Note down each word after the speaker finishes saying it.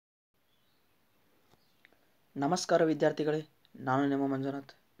ನಮಸ್ಕಾರ ವಿದ್ಯಾರ್ಥಿಗಳೇ, ನಾನು ನಿಮ್ಮ ಮಂಜುನಾಥ್.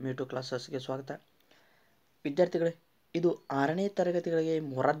 METO ಕ್ಲಾಸಸ್ಗೆ ಸ್ವಾಗತ. ವಿದ್ಯಾರ್ಥಿಗಳೇ, ಇದು 6ನೇ ತರಗತಿಗಳಿಗೆ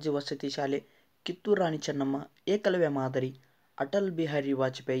ಮೊರಾರ್ಜಿ ವಸತಿ ಶಾಲೆ, ಕಿತ್ತೂರು ರಾಣಿ ಚೆನ್ನಮ್ಮ ಏಕಲವ್ಯ ಮಾದರಿ, ಅಟಲ್ ಬಿಹಾರಿ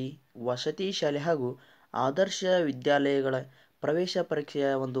ವಾಜಪೇಯಿ ವಸತಿ ಶಾಲೆ ಹಾಗೂ ಆದರ್ಶ ವಿದ್ಯಾಲಯಗಳ ಪ್ರವೇಶ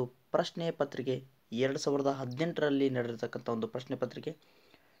ಪರೀಕ್ಷೆಯ ಒಂದು ಪ್ರಶ್ನೆ ಪತ್ರಿಕೆ 2018ರಲ್ಲಿ ನಡೆದಿರ್ತಕ್ಕಂಥ ಒಂದು ಪ್ರಶ್ನೆ ಪತ್ರಿಕೆ.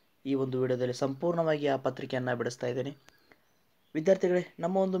 ಈ ಒಂದು ವಿಡಿಯೋದಲ್ಲಿ ಸಂಪೂರ್ಣವಾಗಿ ಆ ಪತ್ರಿಕೆಯನ್ನು ಬಿಡಿಸ್ತಾ ಇದ್ದೇನೆ. ವಿದ್ಯಾರ್ಥಿಗಳೇ,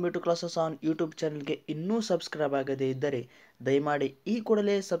 ನಮ್ಮ ಒಂದು METO ಕ್ಲಾಸಸ್ ಆನ್ ಯೂಟ್ಯೂಬ್ ಚಾನಲ್ಗೆ ಇನ್ನೂ ಸಬ್ಸ್ಕ್ರೈಬ್ ಆಗದೇ ಇದ್ದರೆ ದಯಮಾಡಿ ಈ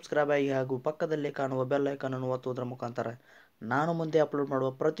ಕೂಡಲೇ ಸಬ್ಸ್ಕ್ರೈಬ್ ಆಗಿ ಹಾಗೂ ಪಕ್ಕದಲ್ಲೇ ಕಾಣುವ ಬೆಲ್ ಐಕಾನ್ ಅನ್ನು ಒತ್ತುವುದರ ಮುಖಾಂತರ ನಾನು ಮುಂದೆ ಅಪ್ಲೋಡ್ ಮಾಡುವ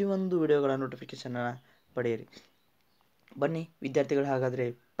ಪ್ರತಿಯೊಂದು ವಿಡಿಯೋಗಳ ನೋಟಿಫಿಕೇಷನನ್ನು ಪಡೆಯಿರಿ. ಬನ್ನಿ ವಿದ್ಯಾರ್ಥಿಗಳು, ಹಾಗಾದರೆ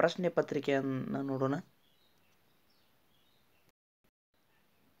ಪ್ರಶ್ನೆ ಪತ್ರಿಕೆಯನ್ನು ನೋಡೋಣ.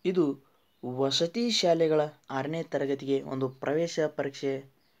 ಇದು ವಸತಿ ಶಾಲೆಗಳ 6ನೇ ತರಗತಿಗೆ ಒಂದು ಪ್ರವೇಶ ಪರೀಕ್ಷೆ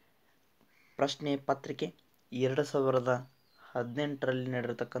ಪ್ರಶ್ನೆ ಪತ್ರಿಕೆ 2018ರಲ್ಲಿ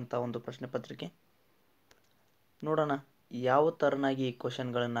ನಡೆದಿರ್ತಕ್ಕಂಥ ಒಂದು ಪ್ರಶ್ನೆ ಪತ್ರಿಕೆ. ನೋಡೋಣ ಯಾವ ಥರನಾಗಿ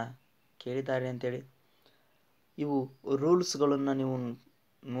ಕ್ವಶನ್ಗಳನ್ನು ಕೇಳಿದ್ದಾರೆ ಅಂತೇಳಿ. ಇವು ರೂಲ್ಸ್ಗಳನ್ನು ನೀವು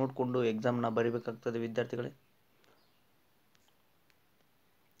ನೋಡಿಕೊಂಡು ಎಕ್ಸಾಮ್ನ ಬರೀಬೇಕಾಗ್ತದೆ ವಿದ್ಯಾರ್ಥಿಗಳೇ.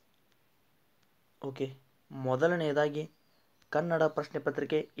 ಓಕೆ, ಮೊದಲನೆಯದಾಗಿ ಕನ್ನಡ ಪ್ರಶ್ನೆ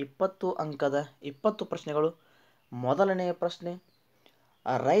ಪತ್ರಿಕೆ 20 ಅಂಕದ 20 ಪ್ರಶ್ನೆಗಳು. ಮೊದಲನೆಯ ಪ್ರಶ್ನೆ,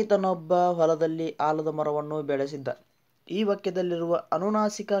 ರೈತನೊಬ್ಬ ಹೊಲದಲ್ಲಿ ಆಲದ ಮರವನ್ನು ಬೆಳೆಸಿದ್ದ. ಈ ವಾಕ್ಯದಲ್ಲಿರುವ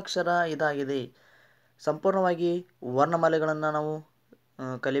ಅನುನಾಸಿಕ ಅಕ್ಷರ ಇದಾಗಿದೆ. ಸಂಪೂರ್ಣವಾಗಿ ವರ್ಣಮಾಲೆಗಳನ್ನು ನಾವು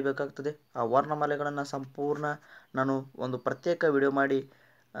ಕಲಿಬೇಕಾಗ್ತದೆ. ಆ ವರ್ಣಮಾಲೆಗಳನ್ನು ಸಂಪೂರ್ಣ ನಾನು ಒಂದು ಪ್ರತ್ಯೇಕ ವಿಡಿಯೋ ಮಾಡಿ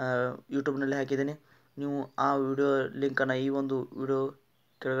ಯೂಟ್ಯೂಬ್ನಲ್ಲಿ ಹಾಕಿದ್ದೀನಿ. ನೀವು ಆ ವಿಡಿಯೋ ಲಿಂಕನ್ನು ಈ ಒಂದು ವಿಡಿಯೋ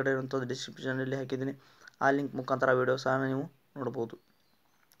ಕೆಳಗಡೆ ಇರುವಂಥದ್ದು ಡಿಸ್ಕ್ರಿಪ್ಷನಲ್ಲಿ ಹಾಕಿದ್ದೀನಿ. ಆ ಲಿಂಕ್ ಮುಖಾಂತರ ವಿಡಿಯೋ ಸಹ ನೀವು ನೋಡ್ಬೋದು.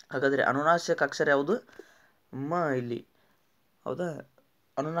 ಹಾಗಾದರೆ ಅನುನಾಸಿಕ ಅಕ್ಷರ ಯಾವುದು? ಇಲ್ಲಿ ಹೌದಾ?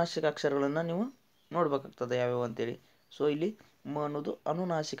 ಅನುನಾಸಿಕ ಅಕ್ಷರಗಳನ್ನು ನೀವು ನೋಡಬೇಕಾಗ್ತದೆ ಯಾವ್ಯಾವ ಅಂತೇಳಿ. ಸೊ ಇಲ್ಲಿ ಮ ಅನ್ನೋದು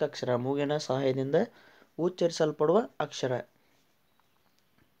ಅನುನಾಸಿಕ ಅಕ್ಷರ, ಮೂಗಿನ ಸಹಾಯದಿಂದ ಉಚ್ಚರಿಸಲ್ಪಡುವ ಅಕ್ಷರ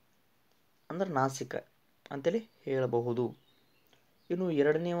ಅಂದ್ರೆ ನಾಸಿಕ ಅಂತೇಳಿ ಹೇಳಬಹುದು. ಇನ್ನು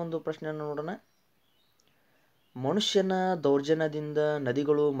ಎರಡನೇ ಒಂದು ಪ್ರಶ್ನೆಯನ್ನು ನೋಡೋಣ. ಮನುಷ್ಯನ ದೌರ್ಜನ್ಯದಿಂದ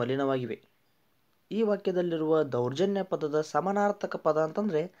ನದಿಗಳು ಮಲಿನವಾಗಿವೆ. ಈ ವಾಕ್ಯದಲ್ಲಿರುವ ದೌರ್ಜನ್ಯ ಪದದ ಸಮಾನಾರ್ಥಕ ಪದ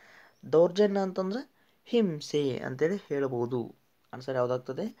ಅಂತಂದರೆ, ದೌರ್ಜನ್ಯ ಅಂತಂದರೆ ಹಿಂಸೆ ಅಂತೇಳಿ ಹೇಳಬಹುದು. ಆನ್ಸರ್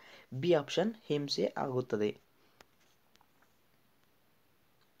ಯಾವುದಾಗ್ತದೆ? ಬಿ ಆಪ್ಷನ್, ಹಿಂಸೆ ಆಗುತ್ತದೆ.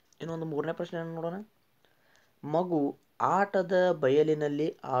 ಇನ್ನೊಂದು ಮೂರನೇ ಪ್ರಶ್ನೆಯನ್ನು ನೋಡೋಣ. ಮಗು ಆಟದ ಬಯಲಿನಲ್ಲಿ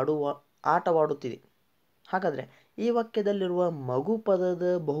ಆಟವಾಡುತ್ತಿದೆ. ಹಾಗಾದರೆ ಈ ವಾಕ್ಯದಲ್ಲಿರುವ ಮಗು ಪದದ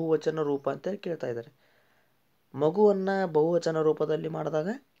ಬಹುವಚನ ರೂಪ ಅಂತೇಳಿ ಕೇಳ್ತಾ ಇದ್ದಾರೆ. ಮಗುವನ್ನು ಬಹುವಚನ ರೂಪದಲ್ಲಿ ಮಾಡಿದಾಗ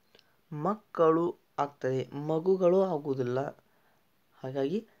ಮಕ್ಕಳು ಆಗ್ತದೆ, ಮಗುಗಳು ಆಗುವುದಿಲ್ಲ.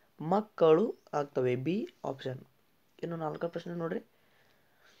 ಹಾಗಾಗಿ ಮಕ್ಕಳು ಆಗ್ತವೆ, ಬಿ ಆಪ್ಷನ್. ಇನ್ನು ನಾಲ್ಕನೇ ಪ್ರಶ್ನೆ ನೋಡ್ರಿ.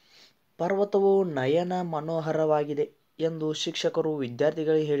 ಪರ್ವತವು ನಯನ ಮನೋಹರವಾಗಿದೆ ಎಂದು ಶಿಕ್ಷಕರು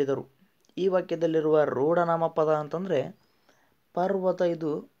ವಿದ್ಯಾರ್ಥಿಗಳಿಗೆ ಹೇಳಿದರು. ಈ ವಾಕ್ಯದಲ್ಲಿರುವ ರೂಢನಾಮ ಪದ ಅಂತಂದರೆ ಪರ್ವತ,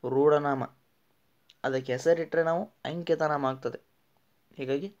 ಇದು ರೂಢನಾಮ. ಅದಕ್ಕೆ ಹೆಸರಿಟ್ಟರೆ ನಾವು ಅಂಕಿತ ನಾಮ ಆಗ್ತದೆ.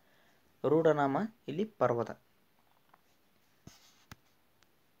 ಹೀಗಾಗಿ ರೂಢನಾಮ ಇಲ್ಲಿ ಪರ್ವತ.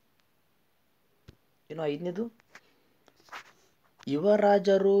 ಇನ್ನು ಐದನೇದು,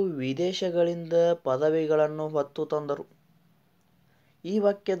 ಯುವರಾಜರು ವಿದೇಶಗಳಿಂದ ಪದವಿಗಳನ್ನು ಹೊತ್ತು ತಂದರು. ಈ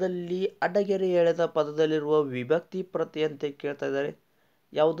ವಾಕ್ಯದಲ್ಲಿ ಅಡ್ಡಗೆರೆ ಎಳೆದ ಪದದಲ್ಲಿರುವ ವಿಭಕ್ತಿ ಪ್ರತ್ಯಯ ಅಂತ ಕೇಳ್ತಾ ಇದ್ದಾರೆ.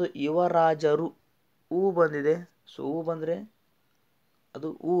 ಯಾವುದು? ಯುವರಾಜರು. ಹೂ ಬಂದಿದೆ. ಸೊ ಹೂ ಬಂದರೆ ಅದು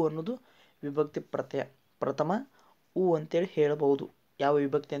ಹೂ ಅನ್ನೋದು ವಿಭಕ್ತಿ ಪ್ರತ್ಯಯ. ಪ್ರಥಮ ಹೂ ಅಂತೇಳಿ ಹೇಳಬಹುದು. ಯಾವ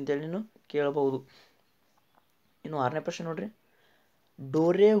ವಿಭಕ್ತಿ ಅಂತೇಳಿ ನೀವು ಕೇಳಬಹುದು. ಇನ್ನು ಆರನೇ ಪ್ರಶ್ನೆ ನೋಡ್ರಿ.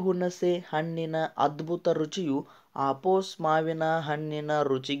 ಡೋರೆ ಹುಣಸೆ ಹಣ್ಣಿನ ಅದ್ಭುತ ರುಚಿಯು ಆಪೋಸ್ ಮಾವಿನ ಹಣ್ಣಿನ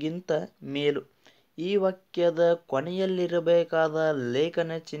ರುಚಿಗಿಂತ ಮೇಲು. ಈ ವಾಕ್ಯದ ಕೊನೆಯಲ್ಲಿರಬೇಕಾದ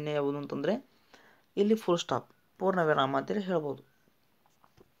ಲೇಖನ ಚಿಹ್ನೆ ಯಾವುದು ಅಂತಂದರೆ ಇಲ್ಲಿ ಫುಲ್ ಸ್ಟಾಪ್, ಪೂರ್ಣ ವಿರಾಮ ಅಂತೇಳಿ ಹೇಳ್ಬೋದು.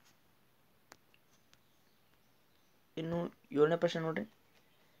 ಇನ್ನು ಏಳನೇ ಪ್ರಶ್ನೆ ನೋಡ್ರಿ.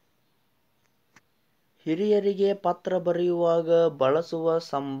 ಹಿರಿಯರಿಗೆ ಪತ್ರ ಬರೆಯುವಾಗ ಬಳಸುವ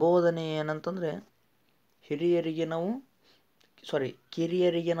ಸಂಬೋಧನೆ ಏನಂತಂದರೆ, ಕಿರಿಯರಿಗೆ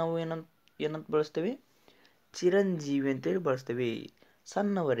ನಾವು ಏನಂತ ಬಳಸ್ತೇವೆ? ಚಿರಂಜೀವಿ ಅಂತೇಳಿ ಬಳಸ್ತೇವೆ.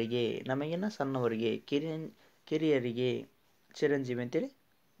 ಸಣ್ಣವರಿಗೆ, ನಮಗಿನ್ನ ಸಣ್ಣವರಿಗೆ ಕಿರಿಯರಿಗೆ ಚಿರಂಜೀವಿ ಅಂತೇಳಿ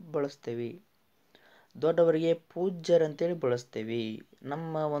ಬಳಸ್ತೇವೆ. ದೊಡ್ಡವರಿಗೆ ಪೂಜ್ಯರಂತೇಳಿ ಬಳಸ್ತೇವೆ.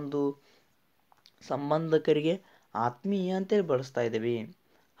 ನಮ್ಮ ಒಂದು ಸಂಬಂಧಿಕರಿಗೆ ಆತ್ಮೀಯ ಅಂತೇಳಿ ಬಳಸ್ತಾ ಇದ್ದೇವೆ.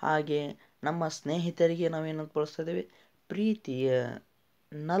 ಹಾಗೆ ನಮ್ಮ ಸ್ನೇಹಿತರಿಗೆ ನಾವೇನಂತ ಬಳಸ್ತಾ ಇದ್ದೇವೆ? ಪ್ರೀತಿಯ,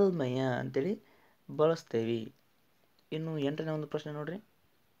 ನಲ್ಮೆಯ ಅಂತೇಳಿ ಬಳಸ್ತೇವೆ. ಇನ್ನು ಎಂಟನೇ ಒಂದು ಪ್ರಶ್ನೆ ನೋಡ್ರಿ.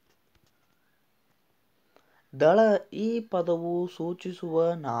 ದಳ, ಈ ಪದವು ಸೂಚಿಸುವ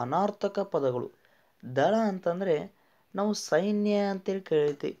ನಾನಾರ್ಥಕ ಪದಗಳು. ದಳ ಅಂತಂದರೆ ನಾವು ಸೈನ್ಯ ಅಂತೇಳಿ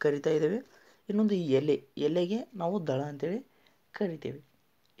ಕರಿತಾ ಇದ್ದೇವೆ. ಇನ್ನೊಂದು ಎಲೆಗೆ ನಾವು ದಳ ಅಂತೇಳಿ ಕರಿತೇವೆ.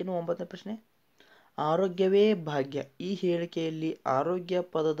 ಇನ್ನು ಒಂಬತ್ತನೇ ಪ್ರಶ್ನೆ. ಆರೋಗ್ಯವೇ ಭಾಗ್ಯ. ಈ ಹೇಳಿಕೆಯಲ್ಲಿ ಆರೋಗ್ಯ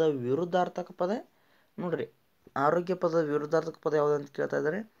ಪದದ ವಿರುದ್ಧಾರ್ಥಕ ಪದ ನೋಡ್ರಿ, ಆರೋಗ್ಯ ಪದದ ವಿರುದ್ಧಾರ್ಥಕ ಪದ ಯಾವುದು ಅಂತ ಕೇಳ್ತಾ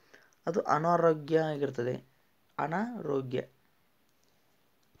ಇದ್ದಾರೆ. ಅದು ಅನಾರೋಗ್ಯ ಆಗಿರ್ತದೆ, ಅನಾರೋಗ್ಯ.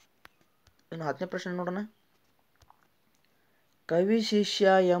 ಇನ್ನು 10ನೇ ಪ್ರಶ್ನೆ ನೋಡೋಣ. ಕವಿ ಶಿಷ್ಯ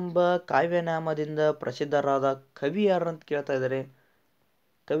ಎಂಬ ಕಾವ್ಯನಾಮದಿಂದ ಪ್ರಸಿದ್ಧರಾದ ಕವಿ ಯಾರು ಅಂತ ಕೇಳ್ತಾ ಇದ್ದಾರೆ.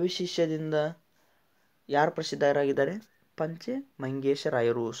 ಕವಿ ಶಿಷ್ಯದಿಂದ ಯಾರು ಪ್ರಸಿದ್ಧರಾಗಿದ್ದಾರೆ? ಪಂಚೆ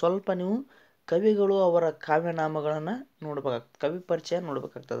ಮಂಗೇಶರಾಯರು. ಸ್ವಲ್ಪ ನೀವು ಕವಿಗಳು ಅವರ ಕಾವ್ಯನಾಮಗಳನ್ನು ನೋಡ್ಬೇಕಾಗ್ತದೆ, ಕವಿ ಪರಿಚಯ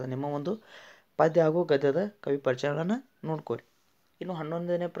ನೋಡ್ಬೇಕಾಗ್ತದೆ. ನಿಮ್ಮ ಒಂದು ಪದ್ಯ ಹಾಗೂ ಗದ್ಯದ ಕವಿ ಪರಿಚಯಗಳನ್ನು ನೋಡ್ಕೊರಿ. ಇನ್ನು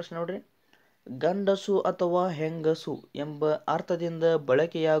 11ನೇ ಪ್ರಶ್ನೆ ನೋಡ್ರಿ. ಗಂಡಸು ಅಥವಾ ಹೆಂಗಸು ಎಂಬ ಅರ್ಥದಿಂದ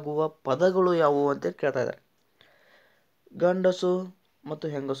ಬಳಕೆಯಾಗುವ ಪದಗಳು ಯಾವುವು ಅಂತ ಕೇಳ್ತಾ ಇದ್ದಾರೆ. ಗಂಡಸು ಮತ್ತು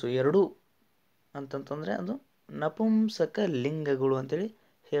ಹೆಂಗಸು ಎರಡೂ ಅಂತಂತಂದರೆ ಅದು ನಪುಂಸಕ ಲಿಂಗಗಳು ಅಂತೇಳಿ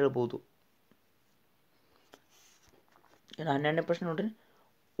ಹೇಳ್ಬೋದು. ಇನ್ನು 12ನೇ ಪ್ರಶ್ನೆ ನೋಡ್ರಿ.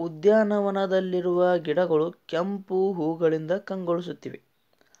 ಉದ್ಯಾನವನದಲ್ಲಿರುವ ಗಿಡಗಳು ಕೆಂಪು ಹೂಗಳಿಂದ ಕಂಗೊಳಿಸುತ್ತಿವೆ.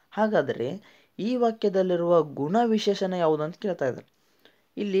 ಹಾಗಾದರೆ ಈ ವಾಕ್ಯದಲ್ಲಿರುವ ಗುಣ ವಿಶೇಷಣ ಯಾವುದು ಅಂತ ಕೇಳ್ತಾ ಇದ್ದಾರೆ.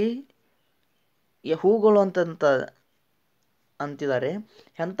 ಇಲ್ಲಿ ಹೂಗಳು ಅಂತಿದ್ದಾರೆ.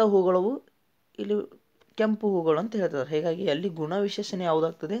 ಎಂಥ ಹೂಗಳವು? ಇಲ್ಲಿ ಕೆಂಪು ಹೂಗಳು ಅಂತ ಹೇಳ್ತಿದ್ದಾರೆ. ಹೀಗಾಗಿ ಅಲ್ಲಿ ಗುಣ ವಿಶೇಷಣ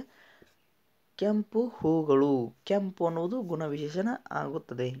ಯಾವುದಾಗ್ತದೆ? ಕೆಂಪು ಹೂಗಳು. ಕೆಂಪು ಅನ್ನುವುದು ಗುಣ ವಿಶೇಷಣ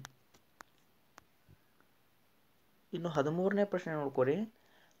ಆಗುತ್ತದೆ. ಇನ್ನು 13ನೇ ಪ್ರಶ್ನೆ ನೋಡ್ಕೊರಿ.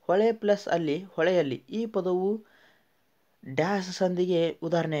 ಹೊಳೆ ಪ್ಲಸ್ ಅಲ್ಲಿ ಹೊಳೆಯಲ್ಲಿ ಈ ಪದವು ಡ್ಯಾಶ್ ಸಂಧಿಗೆ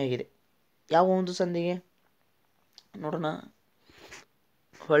ಉದಾಹರಣೆಯಾಗಿದೆ. ಯಾವ ಒಂದು ಸಂಧಿಗೆ ನೋಡೋಣ.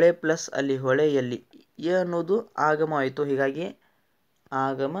 ಹೊಳೆ ಪ್ಲಸ್ ಅಲ್ಲಿ ಹೊಳೆಯಲ್ಲಿ ಅನ್ನೋದು ಆಗಮ ಆಯಿತು. ಹೀಗಾಗಿ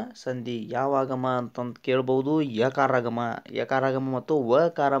ಆಗಮ ಸಂಧಿ. ಯಾವ ಆಗಮ ಅಂತಂದು ಕೇಳ್ಬೋದು? ಯಕಾರಾಗಮ. ಯಕಾರಾಗಮ ಮತ್ತು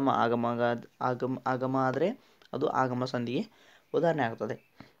ವಕಾರಮ ಆಗಮ ಆದರೆ ಅದು ಆಗಮ ಸಂಧಿಗೆ ಉದಾಹರಣೆ ಆಗ್ತದೆ.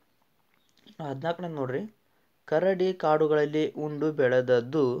 14ನೇ ನೋಡ್ರಿ. ಕರಡಿ ಕಾಡುಗಳಲ್ಲಿ ಉಂಡು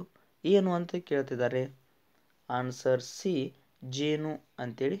ಬೆಳೆದದ್ದು ಏನು ಅಂತ ಕೇಳ್ತಿದ್ದಾರೆ. ಆನ್ಸರ್ ಸಿ, ಜೇನು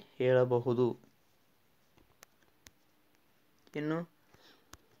ಅಂತೇಳಿ ಹೇಳಬಹುದು. ಇನ್ನು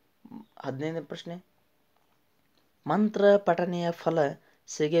 15ನೇ ಪ್ರಶ್ನೆ. ಮಂತ್ರ ಪಠನೆಯ ಫಲ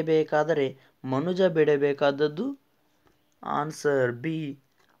ಸಿಗಬೇಕಾದರೆ ಮನುಜ ಬಿಡಬೇಕಾದದ್ದು? ಆನ್ಸರ್ ಬಿ,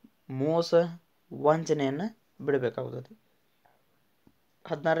 ಮೋಸ ವಂಚನೆಯನ್ನು ಬಿಡಬೇಕಾಗುತ್ತದೆ.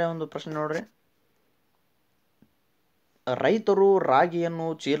 16ನೇ ಒಂದು ಪ್ರಶ್ನೆ ನೋಡ್ರಿ. ರೈತರು ರಾಗಿಯನ್ನು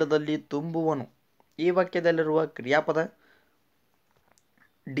ಚೀಲದಲ್ಲಿ ತುಂಬುವನು. ಈ ವಾಕ್ಯದಲ್ಲಿರುವ ಕ್ರಿಯಾಪದ?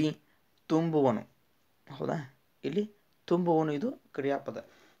 ಡಿ, ತುಂಬುವನು. ಹೌದಾ? ಇಲ್ಲಿ ತುಂಬುವನು ಇದು ಕ್ರಿಯಾಪದ.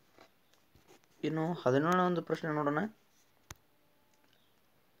 ಇನ್ನು 17ನೇ ಒಂದು ಪ್ರಶ್ನೆ ನೋಡೋಣ.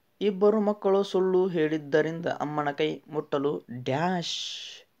 ಇಬ್ಬರು ಮಕ್ಕಳು ಸುಳ್ಳು ಹೇಳಿದ್ದರಿಂದ ಅಮ್ಮನ ಕೈ ಮುಟ್ಟಲು ಡ್ಯಾಶ್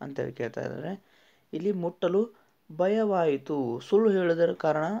ಅಂತೇಳಿ ಕೇಳ್ತಾ ಇದ್ದಾರೆ. ಇಲ್ಲಿ ಮುಟ್ಟಲು ಭಯವಾಯಿತು. ಸುಳ್ಳು ಹೇಳಿದರ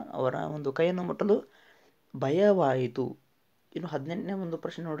ಕಾರಣ ಅವರ ಒಂದು ಕೈಯನ್ನು ಮುಟ್ಟಲು ಭಯವಾಯಿತು. ಇನ್ನು 18ನೇ ಒಂದು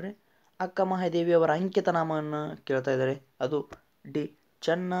ಪ್ರಶ್ನೆ ನೋಡ್ರಿ. ಅಕ್ಕ ಮಹಾದೇವಿ ಅವರ ಅಂಕಿತ ನಾಮವನ್ನು ಕೇಳ್ತಾ ಇದ್ದಾರೆ. ಅದು ಡಿ,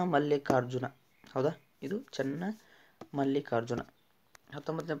 ಚೆನ್ನ ಮಲ್ಲಿಕಾರ್ಜುನ. ಹೌದಾ? ಇದು ಚೆನ್ನ ಮಲ್ಲಿಕಾರ್ಜುನ.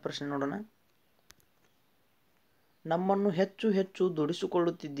 19ನೇ ಪ್ರಶ್ನೆ ನೋಡೋಣ. ನಮ್ಮನ್ನು ಹೆಚ್ಚು ಹೆಚ್ಚು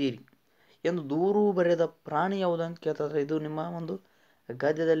ದುಡಿಸಿಕೊಳ್ಳುತ್ತಿದ್ದೀರಿ ಎಂದು ದೂರು ಬರೆದ ಪ್ರಾಣಿ ಯಾವುದು ಅಂತ ಕೇಳ್ತಾ ಇದ್ದಾರೆ. ಇದು ನಿಮ್ಮ ಒಂದು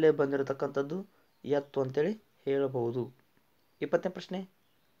ಗದ್ಯದಲ್ಲೇ ಬಂದಿರತಕ್ಕಂಥದ್ದು ಎತ್ತು ಅಂತೇಳಿ ಹೇಳಬಹುದು. 20ನೇ ಪ್ರಶ್ನೆ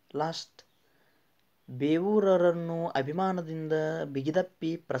ಲಾಸ್ಟ್. ಬೇವೂರರನ್ನು ಅಭಿಮಾನದಿಂದ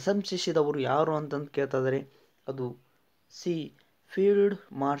ಬಿಗಿದಪ್ಪಿ ಪ್ರಶಂಸಿಸಿದವರು ಯಾರು ಅಂತಂದು ಕೇಳ್ತಾ ಇದ್ದಾರೆ. ಅದು C, field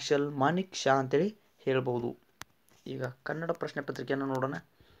marshal Manik Shah ಅಂತೇಳಿ ಹೇಳ್ಬೋದು. ಈಗ ಕನ್ನಡ ಪ್ರಶ್ನೆ ಪತ್ರಿಕೆಯನ್ನು ನೋಡೋಣ.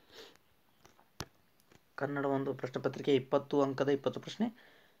 ಕನ್ನಡ ಒಂದು ಪ್ರಶ್ನೆ ಪತ್ರಿಕೆ 20 ಅಂಕದ 20 ಪ್ರಶ್ನೆ.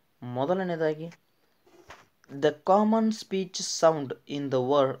 ಮೊದಲನೇದಾಗಿ, the common speech sound in the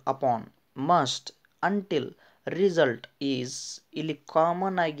word upon, must, until, result is. ಇಲ್ಲಿ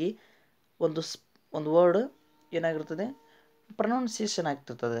ಕಾಮನ್ ಆಗಿ ಒಂದು ವರ್ಡ್ ಏನಾಗಿರ್ತದೆ? ಪ್ರೊನೌನ್ಸಿಯೇಷನ್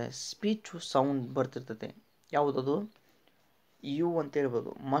ಆಗ್ತಿರ್ತದೆ. Speech sound ಬರ್ತಿರ್ತದೆ. ಯಾವುದದು? ಯು ಅಂತ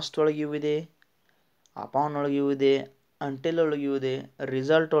ಹೇಳ್ಬೋದು. ಮಸ್ಟ್ ಒಳಗೆ ಯು ಇದೆ, ಅಪಾನ್ ಒಳಗೆ ಯು ಇದೆ, ಅಂಟಿಲ್ ಒಳಗೆ ಯು ಇದೆ,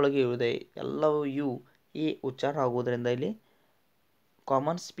 ರಿಸಲ್ಟ್ ಒಳಗೆ ಯು ಇದೆ. ಎಲ್ಲವೂ ಯು ಈ ಉಚ್ಚಾರ ಆಗುವುದರಿಂದ ಇಲ್ಲಿ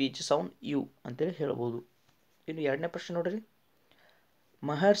ಕಾಮನ್ ಸ್ಪೀಚ್ ಸೌಂಡ್ ಯು ಅಂತೇಳಿ ಹೇಳ್ಬೋದು. ಇನ್ನು 2ನೇ ಪ್ರಶ್ನೆ ನೋಡ್ರಿ.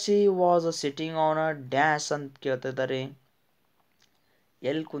 ಮಹರ್ಷಿ was sitting on a dash ಅಂತ ಕೇಳ್ತಾ ಇದ್ದಾರೆ.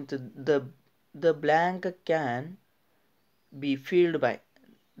 ಎಲ್ಲಿ ಕುಂತಿದ್ದ? The blank can be field by.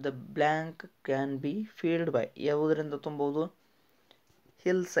 The blank can be field by ಯಾವುದರಿಂದ ತುಂಬಬಹುದು?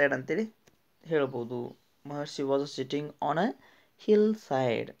 ಹಿಲ್ ಸೈಡ್ ಅಂತೇಳಿ ಹೇಳ್ಬೋದು. ಮಹರ್ಷಿ was sitting on a hill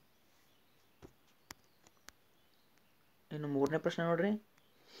side. ಇನ್ನು 3ನೇ ಪ್ರಶ್ನೆ ನೋಡ್ರಿ.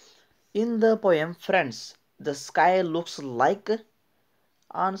 In the poem friends the sky looks like.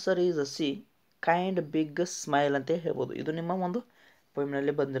 Answer is C, kind big smile ಅಂತ ಹೇಳ್ಬೋದು. ಇದು ನಿಮ್ಮ ಒಂದು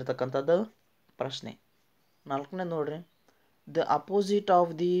ಪೋಯಮ್ನಲ್ಲಿ ಬಂದಿರತಕ್ಕಂಥದ್ದು ಪ್ರಶ್ನೆ. 4ನೇ ನೋಡ್ರಿ. The opposite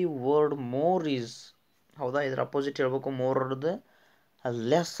of the word more is, ಹೌದಾ, ಇದರ ಅಪೋಸಿಟ್ ಹೇಳ್ಬೇಕು. ಮೋರ್ದ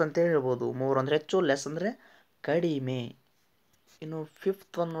ಲೆಸ್ ಅಂತೇಳಿ ಹೇಳ್ಬೋದು. ಮೋರ್ ಅಂದರೆ ಹೆಚ್ಚು, ಲೆಸ್ ಅಂದರೆ ಕಡಿಮೆ. ಇನ್ನು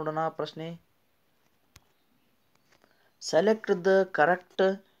ಫಿಫ್ತ್ ಒಂದು ನೋಡೋಣ ಪ್ರಶ್ನೆ. Select the correct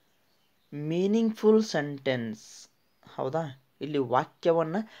meaningful sentence. ಹೌದಾ, ಇಲ್ಲಿ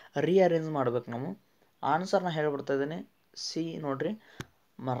ವಾಕ್ಯವನ್ನು ರೀಅರೇಂಜ್ ಮಾಡ್ಬೇಕು ನಾವು. ಆನ್ಸರ್ನ ಹೇಳ್ಬಿಡ್ತಾ ಇದ್ದೀನಿ. ಸಿ ನೋಡ್ರಿ,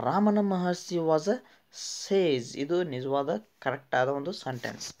 ರಾಮನ ಮಹರ್ಷಿ ವಾಸ್ ಅ ಸೇಜ್. ಇದು ನಿಜವಾದ ಕರೆಕ್ಟ್ ಆದ ಒಂದು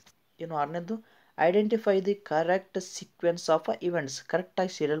ಸೆಂಟೆನ್ಸ್. ಇನ್ನು ಆರನೇದು, identify the correct sequence of events.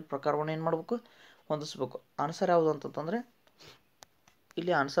 ಕರೆಕ್ಟಾಗಿ ಸೀರಿಯಲ್ ಪ್ರಕಾರವನ್ನು ಏನು ಮಾಡಬೇಕು, ಹೊಂದಿಸ್ಬೇಕು. ಆನ್ಸರ್ ಯಾವುದು ಅಂತಂದರೆ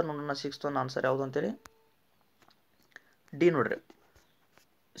ಇಲ್ಲಿ ಆನ್ಸರ್ ನೋಡೋಣ. ಸಿಕ್ಸ್ತ್ ಒಂದು ಆನ್ಸರ್ ಯಾವುದು ಅಂತೇಳಿ ಡಿ ನೋಡ್ರಿ.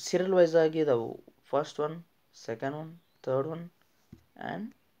 ಸೀರಿಯಲ್ ವೈಸ್ ಆಗಿ ಇದಾವು. First one, second one, third one and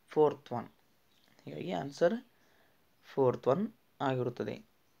fourth one. ಹೀಗಾಗಿ ಆನ್ಸರ್ ಫೋರ್ತ್ ಒನ್ ಆಗಿರುತ್ತದೆ.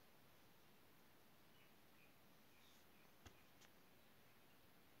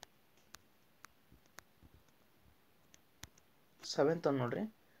 ಸೆವೆಂತ್ ಒನ್ ನೋಡ್ರಿ.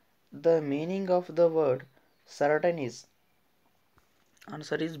 The meaning of the word certain is.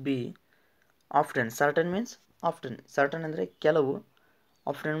 Answer is B, often. Certain means often. Certain ಅಂದರೆ ಕೆಲವು,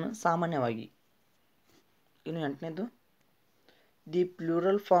 often ಸಾಮಾನ್ಯವಾಗಿ. ಇನ್ನು ಎಂಟನೇದು, the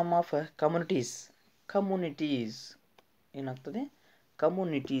plural form of communities. Communities ಏನಾಗ್ತದೆ,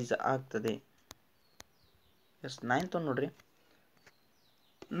 communities ಆಗ್ತದೆ. S, ninth ಒಂದು ನೋಡ್ರಿ.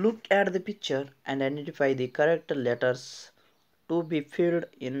 Look at the picture and identify the correct letters to be filled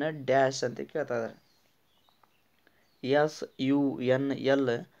in a dash ಅಂತ ಕೇಳ್ತಾ ಇದ್ದಾರೆ. SUNL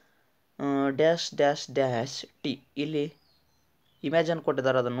dash dash dash T. ಇಲ್ಲಿ ಇಮ್ಯಾಜನ್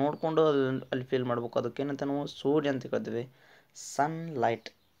ಕೊಟ್ಟಿದ್ದಾರೆ, ಅದನ್ನು ನೋಡಿಕೊಂಡು ಅಲ್ಲಿ ಫಿಲ್ ಮಾಡಬೇಕು. ಅದಕ್ಕೇನಂತ ನಾವು ಸೂರ್ಯ ಅಂತ ಕರಿತೀವಿ. Sunlight,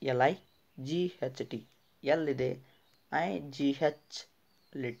 LIGHT. ಎಲ್ ಇದೆ, IGH,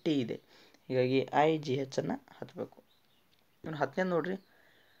 ಅಲ್ಲಿ ಟಿ ಇದೆ. ಹೀಗಾಗಿ IGH ಅನ್ನು ಹತ್ತಬೇಕು. ಇನ್ನು ಹತ್ತನೇದು ನೋಡ್ರಿ.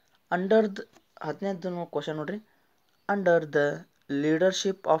 ಹತ್ತನೇದು ಕ್ವಶನ್ ನೋಡ್ರಿ. Under the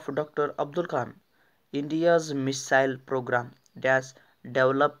leadership of doctor Abdul Khan, India's missile program dash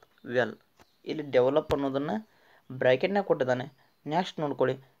develop well. ಇಲ್ಲಿ ಡೆವಲಪ್ ಅನ್ನೋದನ್ನು ಬ್ರ್ಯಾಕೆಟ್ನಾಗ ಕೊಟ್ಟಿದ್ದಾನೆ. ನೆಕ್ಸ್ಟ್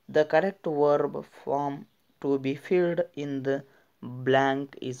ನೋಡ್ಕೊಳ್ಳಿ, the correct verb form to be filled in the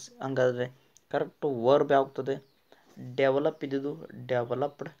blank is. ಹಂಗಾದರೆ ಕರೆಕ್ಟ್ ವರ್ಬ್ ಯಾವಾಗ್ತದೆ, ಡೆವಲಪ್ ಇದ್ದಿದ್ದು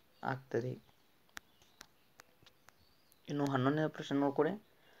ಡೆವಲಪ್ಡ್ ಆಗ್ತದೆ. ಇನ್ನು 11ನೇ ಪ್ರಶ್ನೆ ನೋಡ್ಕೊಳ್ಳಿ.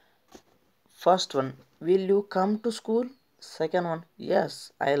 First one, will you come to school. Second one, S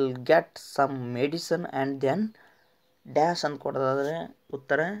I will get some medicine and then dash ಅಂತ ಕೊಡೋದಾದರೆ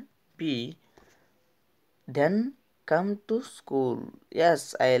ಉತ್ತರ B, then come to school. S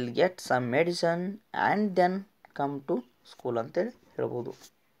I will get some medicine and then come to school ಅಂತೇಳಿ ಹೇಳ್ಬೋದು.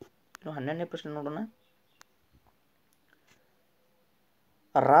 ಇನ್ನು 12ನೇ ಪ್ರಶ್ನೆ ನೋಡೋಣ.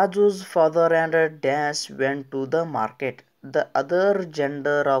 ರಾಜು's father and dash went to the market. The other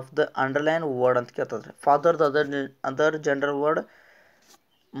gender of the underline word ಅಂತ ಕೇಳ್ತದೆ. ಫಾದರ್ದ other gender word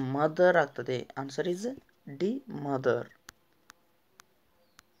mother ಆಗ್ತದೆ. Answer is D, mother.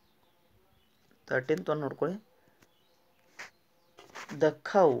 13th one ನೋಡ್ಕೊಳ್ಳಿ. The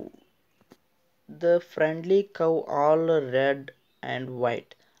cow, the friendly cow all red and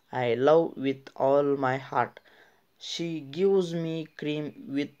white, I love with all my heart, she gives me cream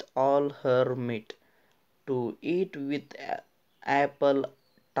with all Har meet, to eat with apple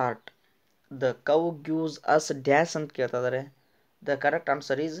tort. The cow gives us dash ಅಂತ ಕೇಳ್ತಾ ಇದ್ದಾರೆ. The correct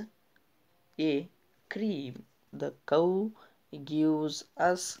answer is A, cream. The cow gives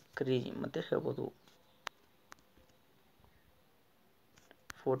us cream ಅಂತ ಹೇಳ್ಬೋದು.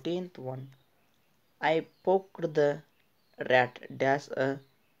 14th one, I poked the rat dash a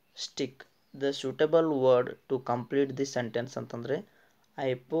stick. The suitable word to complete the sentence ಅಂತಂದರೆ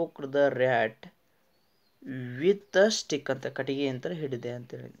I poked the rat with a stick ಅಂತ, ಕಟ್ಟಿಗೆ ಅಂತ ಹಿಡಿದೆ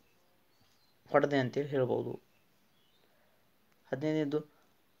ಅಂತೇಳಿ, ಹೊಡೆದೆ ಅಂತೇಳಿ ಹೇಳ್ಬೋದು. 15ನೇದು,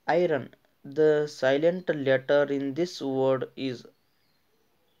 iron, the silent letter in this word is.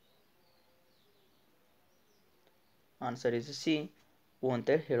 Answer is C, ಓ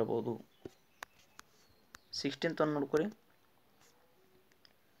ಅಂತೇಳಿ ಹೇಳ್ಬೋದು. 16th one ನೋಡ್ಕೊರಿ.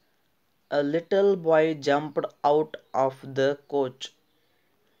 A little boy jumped out of the coach.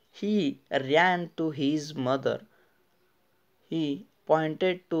 He ran to his mother. He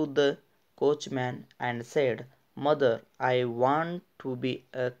pointed to the coachman and said, "Mother, I want to be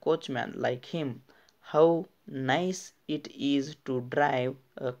a coachman like him. How nice it is to drive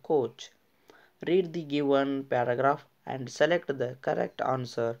a coach." Read the given paragraph and select the correct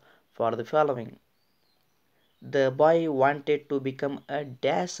answer for the following. The boy wanted to become a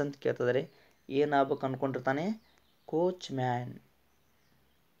dash ಅಂತ ಕೇಳ್ತಿದ್ದಾರೆ. ಏನಾಗಬೇಕು ಅಂದ್ಕೊಂಡಿರ್ತಾನೆ, coach man.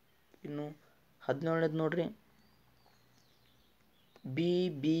 ಇನ್ನು 17ನೇದು ನೋಡ್ರಿ.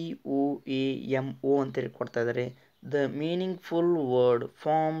 BBOAMO ಅಂತೇಳಿ ಕೊಡ್ತಾ ಇದ್ದಾರೆ. The meaningful word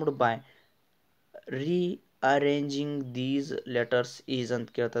formed by rearranging these letters is ಅಂತ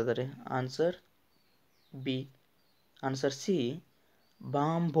ಕೇಳ್ತಾ ಇದ್ದಾರೆ. Answer B. ಆನ್ಸರ್ ಸಿ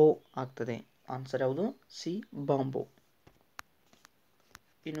ಬಾಂಬೋ ಆಗ್ತದೆ. ಆನ್ಸರ್ ಯಾವುದು? ಸಿ ಬಾಂಬೋ.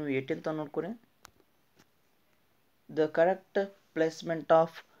 ಇನ್ನು 18th ನೋಡ್ಕೊರಿ. The correct placement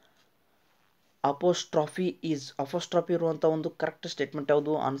of ಅಪೋಸ್ಟ್ರಾಫಿ is. ಅಪೋಸ್ಟ್ರಾಫಿ ಇರುವಂಥ ಒಂದು ಕರೆಕ್ಟ್ ಸ್ಟೇಟ್ಮೆಂಟ್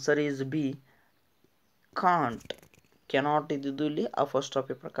ಯಾವುದು? Answer is B can't. Cannot ಇದ್ದಿದ್ದು ಇಲ್ಲಿ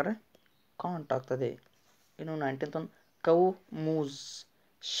ಅಪೋಸ್ಟ್ರಾಫಿ ಪ್ರಕಾರ ಕಾಂಟ್ ಆಗ್ತದೆ. ಇನ್ನು 19th cow ಮೂಸ್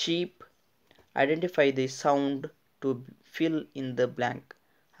sheep identify the sound to fill in the blank.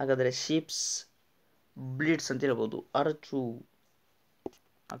 ಹಾಗಾದರೆ ಶೀಪ್ಸ್ ಬ್ಲೀಡ್ಸ್ ಅಂತ ಹೇಳ್ಬೋದು. ಅರಚು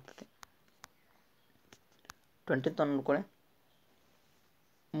ಆಗ್ತದೆ. 20th ನೋಡ್ಕೊಳ್ಳಿ.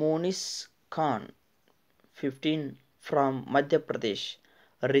 Monis Khan 15 from Madhya Pradesh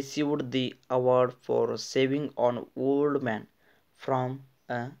received the award for saving an old man from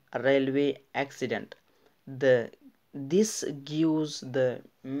a railway accident. This gives the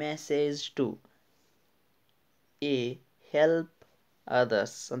message to a help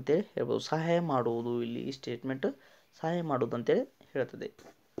others ಅಂತೇಳಿ ಹೇಳ್ಬೋದು. ಸಹಾಯ ಮಾಡುವುದು, ಇಲ್ಲಿ ಸ್ಟೇಟ್ಮೆಂಟ್ ಸಹಾಯ ಮಾಡುವುದು ಅಂತೇಳಿ ಹೇಳ್ತದೆ.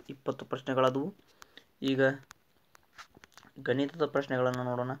 20 ಪ್ರಶ್ನೆಗಳದವು. ಈಗ ಗಣಿತದ ಪ್ರಶ್ನೆಗಳನ್ನು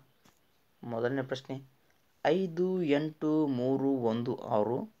ನೋಡೋಣ. ಮೊದಲನೇ ಪ್ರಶ್ನೆ 5, 8, 3, 1,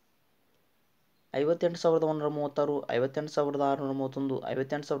 6, 58,136, 58,631,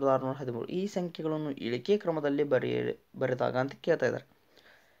 58,613 ಈ ಸಂಖ್ಯೆಗಳನ್ನು ಇಳಿಕೆ ಕ್ರಮದಲ್ಲಿ ಬರೆದಾಗ ಅಂತ ಕೇಳ್ತಾ ಇದ್ದಾರೆ.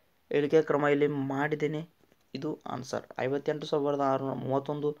 ಇಳಿಕೆ ಕ್ರಮ ಇಲ್ಲಿ ಮಾಡಿದ್ದೇನೆ. ಇದು ಆನ್ಸರ್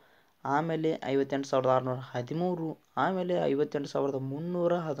 58,631, ಆಮೇಲೆ 58,613, ಆಮೇಲೆ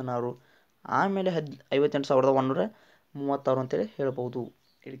 58,316, ಆಮೇಲೆ 58,136 ಅಂತೇಳಿ ಹೇಳ್ಬೋದು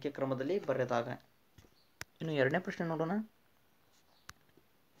ಇಳಿಕೆ ಕ್ರಮದಲ್ಲಿ ಬರೆದಾಗ. ಇನ್ನು ಎರಡನೇ ಪ್ರಶ್ನೆ ನೋಡೋಣ.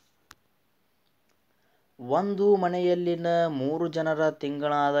 ಒಂದು ಮನೆಯಲ್ಲಿನ 3 ಜನರ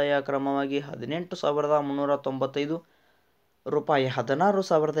ತಿಂಗಳ ಆದಾಯ ಕ್ರಮವಾಗಿ 18,395 ರೂಪಾಯಿ,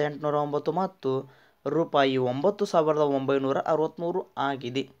 16,809 ಮತ್ತು ರೂಪಾಯಿ 9,963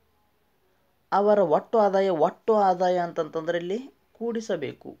 ಆಗಿದೆ. ಅವರ ಒಟ್ಟು ಆದಾಯ ಅಂತಂತಂದ್ರೆ ಇಲ್ಲಿ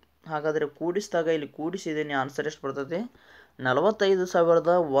ಕೂಡಿಸಬೇಕು. ಹಾಗಾದರೆ ಕೂಡಿಸಿದಾಗ ಇಲ್ಲಿ ಕೂಡಿಸಿದ್ದೇನೆ. ಆನ್ಸರ್ ಎಷ್ಟು ಬರ್ತದೆ?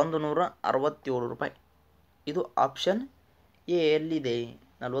 45,167 ರೂಪಾಯಿ. ಇದು ಆಪ್ಷನ್ ಎ ಯಲ್ಲಿದೆ,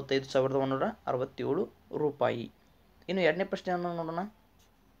 45,167 ರೂಪಾಯಿ. ಇನ್ನು ಎರಡನೇ ಪ್ರಶ್ನೆಯನ್ನು ನೋಡೋಣ.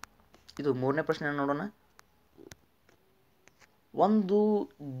 ಇದು ಮೂರನೇ ಪ್ರಶ್ನೆಯನ್ನು ನೋಡೋಣ. ಒಂದು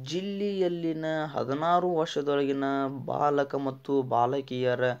ಜಿಲ್ಲೆಯಲ್ಲಿನ 16 ವರ್ಷದೊಳಗಿನ ಬಾಲಕ ಮತ್ತು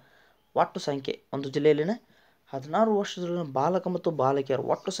ಬಾಲಕಿಯರ ಒಟ್ಟು ಸಂಖ್ಯೆ. ಒಂದು ಜಿಲ್ಲೆಯಲ್ಲಿನ 16 ವರ್ಷದೊಳಗಿನ ಬಾಲಕ ಮತ್ತು ಬಾಲಕಿಯರ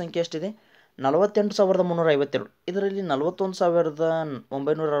ಒಟ್ಟು ಸಂಖ್ಯೆ ಎಷ್ಟಿದೆ? 48,352. ಇದರಲ್ಲಿ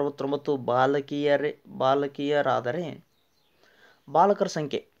 41,969 ಬಾಲಕಿಯರಾದರೆ ಬಾಲಕರ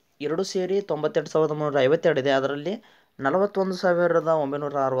ಸಂಖ್ಯೆ 2 ಸೇರಿ 98,352 ಇದೆ. ಅದರಲ್ಲಿ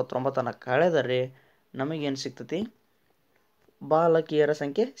 41,969 ಕಳೆದರೆ ನಮಗೇನು ಸಿಗ್ತೈತಿ? ಬಾಲಕಿಯರ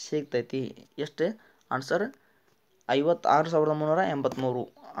ಸಂಖ್ಯೆ ಸಿಗ್ತೈತಿ. ಎಷ್ಟು? ಆನ್ಸರ್ 56,383.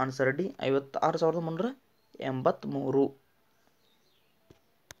 Answer D 56,383.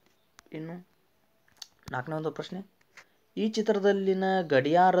 ಇನ್ನು ನಾಲ್ಕನೇ ಒಂದು ಪ್ರಶ್ನೆ. ಈ ಚಿತ್ರದಲ್ಲಿನ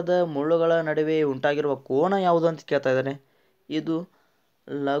ಗಡಿಯಾರದ ಮುಳ್ಳುಗಳ ನಡುವೆ ಉಂಟಾಗಿರುವ ಕೋನ ಯಾವುದು ಅಂತ ಕೇಳ್ತಾ ಇದ್ದಾರೆ. ಇದು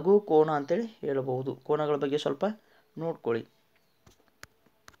ಲಘು ಕೋನ ಅಂತೇಳಿ ಹೇಳಬಹುದು. ಕೋನಗಳ ಬಗ್ಗೆ ಸ್ವಲ್ಪ ನೋಡ್ಕೊಳ್ಳಿ.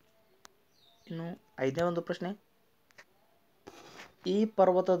 ಇನ್ನು ಐದನೇ ಒಂದು ಪ್ರಶ್ನೆ.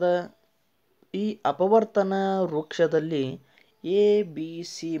 ಈ ಅಪವರ್ತನ ವೃಕ್ಷದಲ್ಲಿ ಎ, ಬಿ,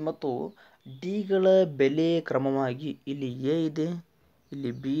 ಸಿ ಮತ್ತು ಡಿಗಳ ಬೆಲೆ ಕ್ರಮವಾಗಿ ಇಲ್ಲಿ ಎ ಇದೆ,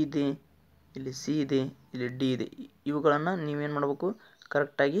 ಇಲ್ಲಿ ಬಿ ಇದೆ, ಇಲ್ಲಿ ಸಿ ಇದೆ, ಇಲ್ಲಿ ಡಿ ಇದೆ. ಇವುಗಳನ್ನು ನೀವೇನು ಮಾಡಬೇಕು?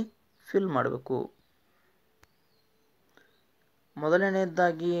 ಕರೆಕ್ಟಾಗಿ ಫಿಲ್ ಮಾಡಬೇಕು.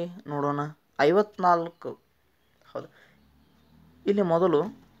 ಮೊದಲನೇದಾಗಿ ನೋಡೋಣ. 54. ಹೌದು, ಇಲ್ಲಿ ಮೊದಲು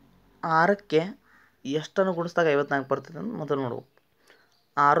 6ಕ್ಕೆ ಎಷ್ಟನ್ನು ಗುಣಿಸಿದಾಗ 54 ಬರ್ತದೆ ಅಂತ ಮೊದಲು ನೋಡ್ಬೇಕು.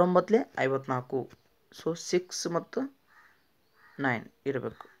 6 9 54. ಸೊ 6 ಮತ್ತು 9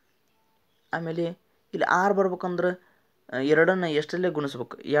 ಇರಬೇಕು. ಆಮೇಲೆ ಇಲ್ಲಿ 6 ಬರ್ಬೇಕಂದ್ರೆ 2ನ್ನು ಎಷ್ಟರಲ್ಲೇ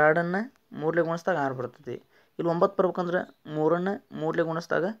ಗುಣಿಸ್ಬೇಕು? 2ನ್ನು 3ಲೇ ಗುಣಿಸಿದಾಗ 6 ಬರ್ತದೆ. ಇಲ್ಲಿ 9 ಬರ್ಬೇಕಂದ್ರೆ 3ನ್ನು 3ಲೇ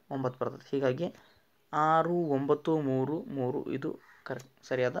ಗುಣಿಸಿದಾಗ 9 ಬರ್ತದೆ. ಹೀಗಾಗಿ 6 9 3 3 ಇದು ಕರೆಕ್ಟ್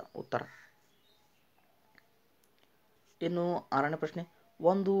ಸರಿಯಾದ ಉತ್ತರ. ಇನ್ನು ಆರನೇ ಪ್ರಶ್ನೆ.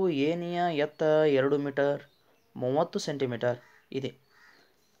 ಒಂದು ಏಣಿಯ ಎತ್ತರ 2 ಮೀಟರ್ 30 ಸೆಂಟಿಮೀಟರ್ ಇದೆ.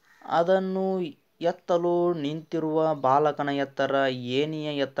 ಅದನ್ನು ಎತ್ತಲು ನಿಂತಿರುವ ಬಾಲಕನ ಎತ್ತರ ಏಣಿಯ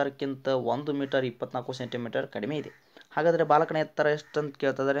ಎತ್ತರಕ್ಕಿಂತ 1 ಮೀಟರ್ 24 ಸೆಂಟಿಮೀಟರ್ ಕಡಿಮೆ ಇದೆ. ಹಾಗಾದರೆ ಬಾಲಕನ ಎತ್ತರ ಎಷ್ಟಂತ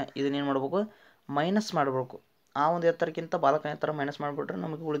ಕೇಳ್ತಿದ್ದಾರೆ. ಇದನ್ನೇನು ಮಾಡಬೇಕು? ಮೈನಸ್ ಮಾಡಬೇಕು. ಆ ಒಂದು ಎತ್ತರಕ್ಕಿಂತ ಬಾಲಕನ ಎತ್ತರ ಮೈನಸ್ ಮಾಡಿಬಿಟ್ರೆ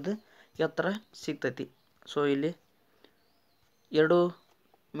ನಮಗೆ ಉಳಿದ ಎತ್ತರ ಸಿಗ್ತೈತಿ. ಸೊ ಇಲ್ಲಿ 2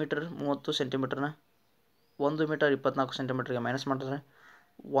 ಮೀಟರ್ 30 ಸೆಂಟಿಮೀಟರ್ನ 1 ಮೀಟರ್ 24 ಸೆಂಟಿಮೀಟರ್ಗೆ ಮೈನಸ್ ಮಾಡಿದ್ರೆ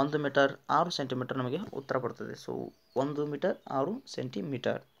 1 ಮೀಟರ್ 6 ಸೆಂಟಿಮೀಟರ್ ನಮಗೆ ಉತ್ತರ ಬರ್ತದೆ. So 1 metre 6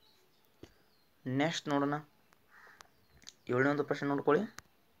 centimetre. ನೆಕ್ಸ್ಟ್ ನೋಡೋಣ, 7ನೇ ಪ್ರಶ್ನೆ ನೋಡ್ಕೊಳ್ಳಿ.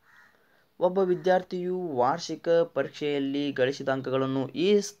 ಒಬ್ಬ ವಿದ್ಯಾರ್ಥಿಯು ವಾರ್ಷಿಕ ಪರೀಕ್ಷೆಯಲ್ಲಿ ಗಳಿಸಿದ ಅಂಕಗಳನ್ನು ಈ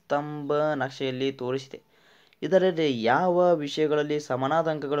ಸ್ತಂಭ ನಕ್ಷೆಯಲ್ಲಿ ತೋರಿಸಿದೆ. ಇದರಲ್ಲಿ ಯಾವ ವಿಷಯಗಳಲ್ಲಿ ಸಮನಾದ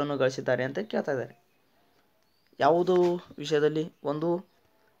ಅಂಕಗಳನ್ನು ಗಳಿಸಿದ್ದಾರೆ ಅಂತ ಕೇಳ್ತಾ ಇದ್ದಾರೆ. ಯಾವುದು ವಿಷಯದಲ್ಲಿ? ಒಂದು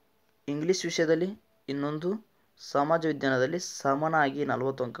ಇಂಗ್ಲಿಷ್ ವಿಷಯದಲ್ಲಿ, ಇನ್ನೊಂದು ಸಮಾಜ ವಿಜ್ಞಾನದಲ್ಲಿ ಸಮನಾಗಿ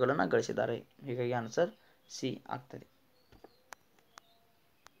 40 ಅಂಕಗಳನ್ನು ಗಳಿಸಿದ್ದಾರೆ. ಹೀಗಾಗಿ ಆನ್ಸರ್ ಸಿ ಆಗ್ತದೆ.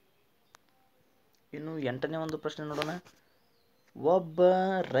 ಇನ್ನು 8ನೇ ಪ್ರಶ್ನೆ ನೋಡೋಣ. ಒಬ್ಬ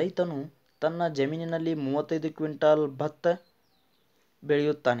ರೈತನು ತನ್ನ ಜಮೀನಿನಲ್ಲಿ 35 ಕ್ವಿಂಟಾಲ್ ಭತ್ತ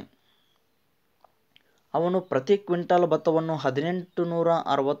ಬೆಳೆಯುತ್ತಾನೆ. ಅವನು ಪ್ರತಿ ಕ್ವಿಂಟಾಲ್ ಭತ್ತವನ್ನು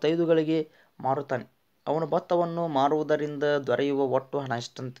 1865ಗಳಿಗೆ ಮಾರುತ್ತಾನೆ. ಅವನು ಭತ್ತವನ್ನು ಮಾರುವುದರಿಂದ ದೊರೆಯುವ ಒಟ್ಟು ಹಣ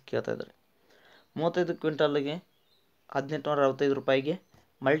ಎಷ್ಟಂತ ಕೇಳ್ತಾ ಇದ್ದಾರೆ. 35 ಕ್ವಿಂಟಾಲ್ಗೆ 1865 ರೂಪಾಯಿಗೆ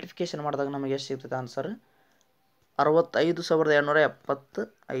ಮಲ್ಟಿಫಿಕೇಶನ್ ಮಾಡಿದಾಗ ನಮಗೆ ಎಷ್ಟು ಸಿಗ್ತದೆ? ಆನ್ಸರ್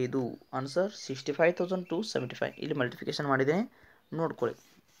 65,275. ಆನ್ಸರ್ 65,275. ಇಲ್ಲಿ ಮಲ್ಟಿಫಿಕೇಶನ್ ಮಾಡಿದ್ದೀನಿ, ನೋಡ್ಕೊಳ್ಳಿ.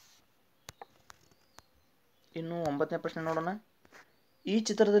 ಇನ್ನು 9ನೇ ಪ್ರಶ್ನೆ ನೋಡೋಣ. ಈ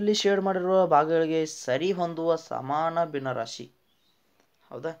ಚಿತ್ರದಲ್ಲಿ ಶೇಡ್ ಮಾಡಿರುವ ಭಾಗಗಳಿಗೆ ಸರಿ ಹೊಂದುವ ಸಮಾನ ಭಿನ್ನರಾಶಿ.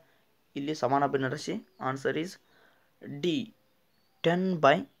 ಹೌದಾ? ಇಲ್ಲಿ ಸಮಾನ ಭಿನ್ನರಾಶಿ ಆನ್ಸರ್ ಈಸ್ ಡಿ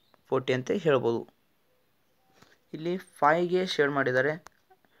 10/40 ಅಂತ ಹೇಳ್ಬೋದು. ಇಲ್ಲಿ 5ಗೆ ಶೇಡ್ ಮಾಡಿದ್ದಾರೆ.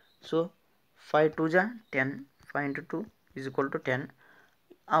 ಸೊ 5 2 ಜಾ 10, 5 × 2 = 10.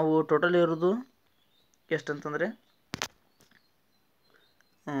 ಅವು ಟೋಟಲ್ ಇರೋದು ಎಷ್ಟಂತಂದರೆ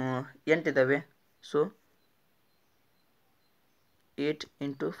 8 ಇದ್ದಾವೆ. ಸೊ 8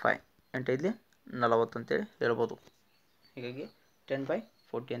 × 5 8 ಇಲ್ಲಿ 40 ಅಂತೇಳಿ ಹೇಳ್ಬೋದು. ಹೀಗಾಗಿ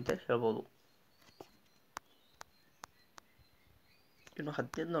 10/40 ಅಂತ ಹೇಳ್ಬೋದು. ಇನ್ನು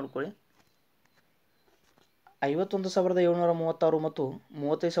 15 ನೋಡ್ಕೊಳ್ಳಿ. 51,736 ಮತ್ತು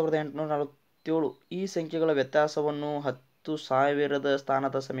 35,847 ಈ ಸಂಖ್ಯೆಗಳ ವ್ಯತ್ಯಾಸವನ್ನು 10,000ದ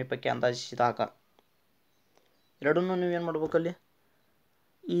ಸ್ಥಾನದ ಸಮೀಪಕ್ಕೆ ಅಂದಾಜಿಸಿದಾಗ ಎರಡನ್ನೂ ನೀವೇನು ಮಾಡ್ಬೇಕಲ್ಲಿ?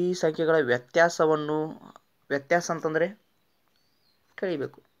 ಈ ಸಂಖ್ಯೆಗಳ ವ್ಯತ್ಯಾಸ ಅಂತಂದರೆ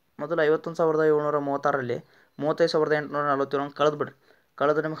ಕಳಿಬೇಕು. ಮೊದಲು 51,736ರಲ್ಲಿ 35,847 ಕಳೆದ್ಬಿಡ್ರಿ.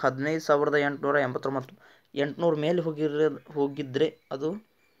 ಕಳೆದ್ರೆ ನಿಮ್ಗೆ 15,889. 800 ಮೇಲೆ ಹೋಗಿದ್ರೆ ಅದು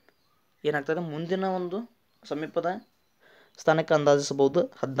ಏನಾಗ್ತದೆ? ಮುಂದಿನ ಒಂದು ಸಮೀಪದ ಸ್ಥಾನಕ್ಕೆ ಅಂದಾಜಿಸಬಹುದು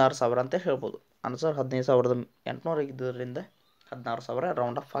 16,000 ಅಂತ ಹೇಳ್ಬೋದು. ಆನ್ಸರ್ 15,800 ಆಗಿದ್ದರಿಂದ 16,000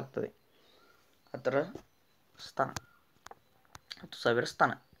 ರೌಂಡ್ ಆಫ್ ಆಗ್ತದೆ. 10,000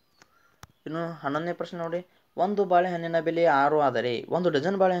 ಸ್ಥಾನ. ಇನ್ನು 11ನೇ ಪ್ರಶ್ನೆ ನೋಡಿ. ಒಂದು ಬಾಳೆಹಣ್ಣಿನ ಬೆಲೆ 6 ಆದರೆ 1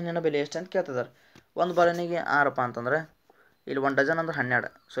 ಡಜನ್ ಬಾಳೆಹಣ್ಣಿನ ಬೆಲೆ ಎಷ್ಟು ಅಂತ ಕೇಳ್ತಿದ್ದಾರೆ. ಒಂದು ಬಾಳೆಹಣ್ಣಿಗೆ 6 ಅಂತಂದರೆ ಇಲ್ಲಿ 1 ಡಜನ್ ಅಂದ್ರೆ 12.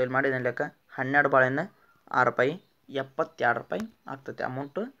 ಸೊ ಇಲ್ಲಿ ಮಾಡಿದ ಲೆಕ್ಕ 12 ಬಾಳೆಹಣ್ಣು 6 ರೂಪಾಯಿ 72 ರೂಪಾಯಿ ಆಗ್ತದೆ.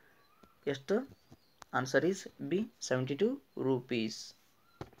 ಅಮೌಂಟು ಎಷ್ಟು? Answer is B 72 rupees.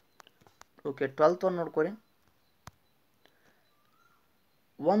 Okay, 12th ಒಂದು ನೋಡ್ಕೊಳ್ಳಿ.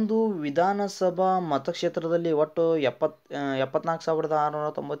 ಒಂದು ವಿಧಾನಸಭಾ ಮತಕ್ಷೇತ್ರದಲ್ಲಿ ಒಟ್ಟು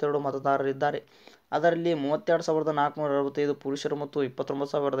 74,692 ಮತದಾರರಿದ್ದಾರೆ. ಅದರಲ್ಲಿ 32,465 ಪುರುಷರು ಮತ್ತು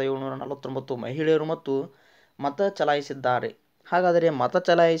 29,749 ಮಹಿಳೆಯರು ಮತ ಚಲಾಯಿಸಿದ್ದಾರೆ. ಹಾಗಾದರೆ ಮತ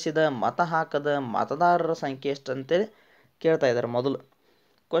ಚಲಾಯಿಸಿದ ಮತ ಹಾಕದ ಮತದಾರರ ಸಂಖ್ಯೆ ಎಷ್ಟಂತೇಳಿ ಕೇಳ್ತಾ ಇದ್ದಾರೆ. ಮೊದಲು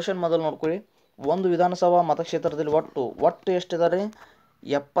ನೋಡ್ಕೊಳ್ಳಿ. ಒಂದು ವಿಧಾನಸಭಾ ಮತಕ್ಷೇತ್ರದಲ್ಲಿ ಒಟ್ಟು ಎಷ್ಟಿದ್ದಾರೆ?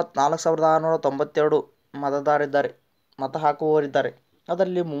 74,692 ಮತದಾರರಿದ್ದಾರೆ, ಮತ ಹಾಕುವವರಿದ್ದಾರೆ.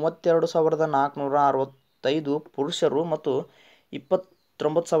 ಅದರಲ್ಲಿ 32,465 ಪುರುಷರು ಮತ್ತು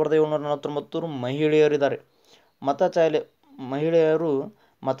 29,749 ಮಹಿಳೆಯರಿದ್ದಾರೆ. ಮಹಿಳೆಯರು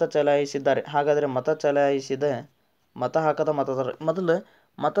ಮತ ಚಲಾಯಿಸಿದ್ದಾರೆ. ಹಾಗಾದರೆ ಮತ ಹಾಕದ ಮತದಾರ ಮೊದಲು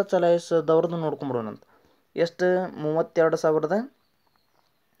ಮತ ಚಲಾಯಿಸಿದವ್ರದ್ದು ನೋಡ್ಕೊಂಬಿಡೋಣಂತ. ಎಷ್ಟು?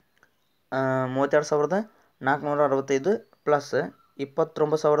 32,465 ಪ್ಲಸ್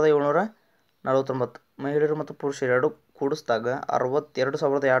 29,749 ಮಹಿಳೆಯರು ಮತ್ತು ಪುರುಷರು ಎರಡು ಕೂಡಿಸಿದಾಗ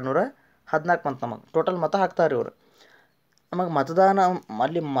 62,214 ಬಂತು. ನಮಗೆ ಟೋಟಲ್ ಮತ ಹಾಕ್ತಾರೆ ಇವರು. ನಮಗೆ ಮತದಾನ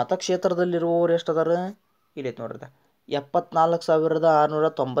ಅಲ್ಲಿ ಮತಕ್ಷೇತ್ರದಲ್ಲಿರುವವರು ಎಷ್ಟು ಅದಾರ? ಇಲ್ಲೈತೆ ನೋಡ್ರಿ,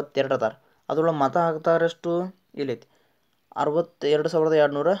 74,692 ಅದಾರ. ಅದ್ರೊಳಗೆ ಮತ ಹಾಕ್ತಾರೆಷ್ಟು? ಇಲ್ಲೈತಿ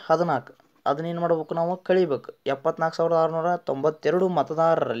 62,214. ಅದನ್ನೇನು ಮಾಡ್ಬೇಕು? ನಾವು ಕಳಿಬೇಕು. 74,692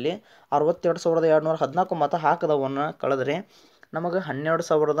 ಮತದಾರರಲ್ಲಿ 62,214 ಮತ ಹಾಕದವನ್ನ ಕಳೆದ್ರೆ ನಮಗೆ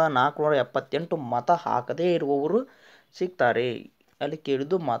 12,478 ಮತ ಹಾಕದೇ ಇರುವವರು ಸಿಗ್ತಾರೆ. ಅಲ್ಲಿ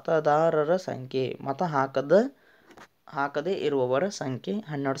ಕೇಳಿದ್ದು ಮತದಾರರ ಸಂಖ್ಯೆ, ಮತ ಹಾಕದೇ ಇರುವವರ ಸಂಖ್ಯೆ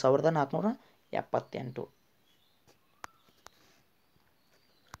 12,478.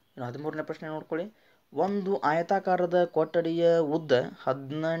 13ನೇ ಪ್ರಶ್ನೆ ನೋಡ್ಕೊಳ್ಳಿ. ಒಂದು ಆಯತಾಕಾರದ ಕೊಠಡಿಯ ಉದ್ದ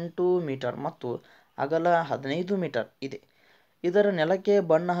 18 ಮೀಟರ್ ಮತ್ತು ಅಗಲ 15 ಮೀಟರ್ ಇದೆ. ಇದರ ನೆಲಕ್ಕೆ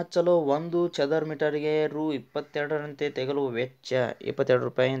ಬಣ್ಣ ಹಚ್ಚಲು 1 ಚದರ ಮೀಟರ್ಗೆ ರೂ 22ರಂತೆ ತೆಗಲುವ ವೆಚ್ಚ 22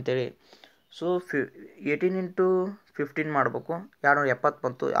 ರೂಪಾಯಿ ಅಂತೇಳಿ. ಸೊ 18 ಇಂಟು 15 ಮಾಡಬೇಕು, 270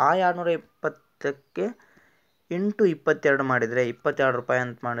 ಬಂತು. ಆ 220ಕ್ಕೆ ಇಂಟು 22 ಮಾಡಿದರೆ 22 ರೂಪಾಯಿ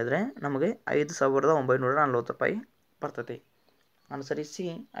ಅಂತ ಮಾಡಿದರೆ ನಮಗೆ 5,940 ರೂಪಾಯಿ ಬರ್ತೈತಿ. ಅನುಸರಿಸಿ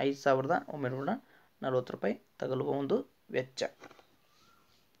 5,940 ರೂಪಾಯಿ ತಗಲುವ ಒಂದು ವೆಚ್ಚ.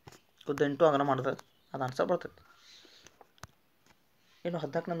 ಉದ್ದ ಅಗಲ ಮಾಡಿದಾಗ ಅದು ಆನ್ಸರ್ ಬರ್ತೈತಿ. ಇನ್ನು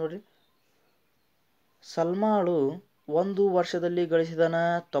 14ನೇ ನೋಡ್ರಿ. ಸಲ್ಮಾಳು ಒಂದು ವರ್ಷದಲ್ಲಿ ಗಳಿಸಿದನ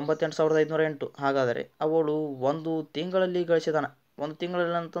 98,508. ಹಾಗಾದರೆ ಅವಳು ಒಂದು ತಿಂಗಳಲ್ಲಿ ಗಳಿಸಿದನ. ಒಂದು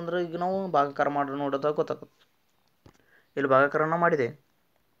ತಿಂಗಳಲ್ಲಿ ಅಂತಂದ್ರೆ ಈಗ ನಾವು ಭಾಗಾಕಾರ ಮಾಡಿ ನೋಡೋದಾಗ ಗೊತ್ತಾಗುತ್ತೆ. ಇಲ್ಲಿ ಭಾಗಾಕಾರನ ಮಾಡಿದೆ.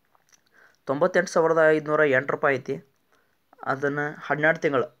 98,508 ರೂಪಾಯಿ ಐತಿ. ಅದನ್ನು 12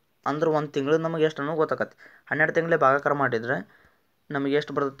 ತಿಂಗಳು ಅಂದ್ರೆ ಒಂದು ತಿಂಗಳು ನಮಗೆ ಎಷ್ಟು ಅನ್ನೋ ಗೊತ್ತಾಗತ್ತೆ. 12 ತಿಂಗಳೇ ಭಾಗಾಕಾರ ಮಾಡಿದರೆ ನಮಗೆ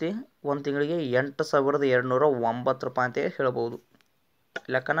ಎಷ್ಟು ಬರ್ತೈತಿ? ಒಂದು ತಿಂಗಳಿಗೆ 8,209 ರೂಪಾಯಿ ಅಂತ ಹೇಳ್ಬೋದು.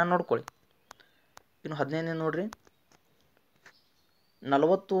 ಲೆಕ್ಕನ ನೋಡ್ಕೊಳ್ಳಿ. ಇನ್ನು 15ನೇ ನೋಡ್ರಿ.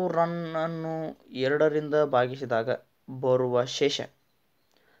 40 ರನ್ನನ್ನು 2ರಿಂದ ಭಾಗಿಸಿದಾಗ ಬರುವ ಶೇಷ.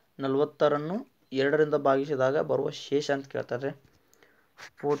 40ರನ್ನು 2ರಿಂದ ಭಾಗಿಸಿದಾಗ ಬರುವ ಶೇಷ ಅಂತ ಕೇಳ್ತಾರೆ.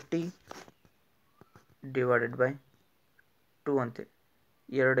 40 ಡಿವೈಡೆಡ್ ಬೈ 2 ಅಂತೇಳಿ.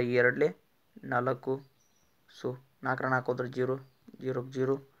 2 2 4. ಸೊ 4 4 ಹೋದ್ರೆ 0 0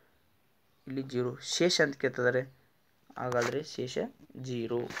 0 ಇಲ್ಲಿ 0 ಶೇಷ ಅಂತ ಕೇಳ್ತಿದ್ದಾರೆ. ಹಾಗಾದರೆ ಶೇಷ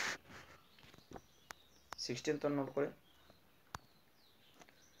 0. 16th ನೋಡ್ಕೊಳ್ಳಿ.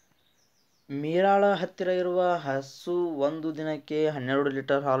 ಮೀರಾಳ ಹತ್ತಿರ ಇರುವ ಹಸು ಒಂದು ದಿನಕ್ಕೆ 12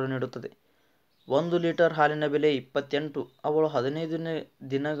 ಲೀಟರ್ ಹಾಲು ನೀಡುತ್ತದೆ. 1 ಲೀಟರ್ ಹಾಲಿನ ಬೆಲೆ 28. ಅವಳು 15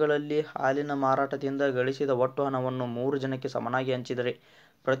 ದಿನಗಳಲ್ಲಿ ಹಾಲಿನ ಮಾರಾಟದಿಂದ ಗಳಿಸಿದ ಒಟ್ಟು ಹಣವನ್ನು 3 ಜನಕ್ಕೆ ಸಮನಾಗಿ ಹಂಚಿದರೆ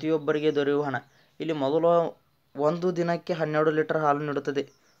ಪ್ರತಿಯೊಬ್ಬರಿಗೆ ದೊರೆಯುವ ಹಣ. ಇಲ್ಲಿ ಮೊದಲು 1 ದಿನಕ್ಕೆ 12 ಲೀಟರ್ ಹಾಲು ನೀಡುತ್ತದೆ.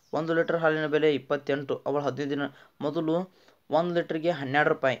 1 ಲೀಟರ್ ಹಾಲಿನ ಬೆಲೆ 28. ಅವಳು 15 ದಿನ. ಮೊದಲು 1 ಲೀಟ್ರಿಗೆ 12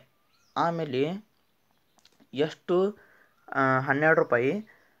 ರೂಪಾಯಿ. ಆಮೇಲೆ ಎಷ್ಟು? 12 ರೂಪಾಯಿ.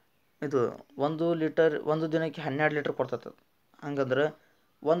 ಇದು 1 ಲೀಟರ್ 1 ದಿನಕ್ಕೆ 12 ಲೀಟರ್ ಕೊಡ್ತದೆ. ಹಂಗಂದ್ರೆ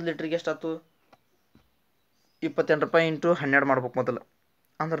 1 ಲೀಟ್ರಿಗೆ ಎಷ್ಟಾಯ್ತು? 28 ರೂಪಾಯಿ ಇಂಟು 12 ಮಾಡ್ಬೇಕು ಮೊದಲು.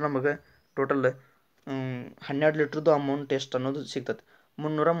 ಅಂದ್ರೆ ನಮಗೆ ಟೋಟಲ್ 12 ಲೀಟ್ರದ್ದು ಅಮೌಂಟ್ ಎಷ್ಟು ಅನ್ನೋದು ಸಿಗ್ತದೆ.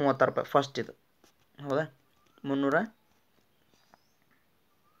 336 ರೂಪಾಯಿ ಫಸ್ಟ್ ಇದು. ಹೌದಾ? 300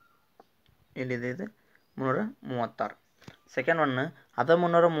 ಇಲ್ಲಿದೆ ಇದು 336. ಸೆಕೆಂಡ್ ಒನ್ ಅದ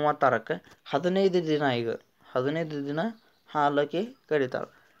 336ಕ್ಕೆ 15 ದಿನ. ಈಗ 15 ದಿನ ಹಾಲಕ್ಕೆ ಕರೀತಾಳೆ.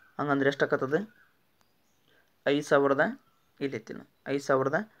 ಹಂಗಂದ್ರೆ ಎಷ್ಟಾಗತ್ತದೆ? 5,000 ಇಲ್ಲಿತ್ತಿನ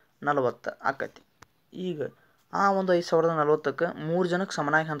 5,040 ಆಕತಿ. ಈಗ ಆ ಒಂದು 5,040ಕ್ಕೆ 3 ಜನಕ್ಕೆ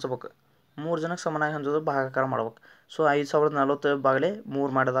ಸಮನಾಗಿ ಹಂಚ್ಬೇಕು. 3 ಜನಕ್ಕೆ ಸಮನಾಗಿ ಹಂಚೋದು ಭಾಗಾಕಾರ ಮಾಡ್ಬೇಕು. ಸೊ 5,040 ಬಾಗಲೇ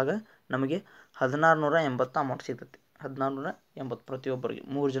 3 ಮಾಡಿದಾಗ ನಮಗೆ 1,680 ಅಮೌಂಟ್ ಸಿಗ್ತೈತಿ. 1,680 ಪ್ರತಿಯೊಬ್ಬರಿಗೆ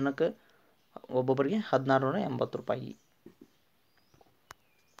 3 ಜನಕ್ಕೆ ಒಬ್ಬೊಬ್ಬರಿಗೆ 1,680 ರೂಪಾಯಿ.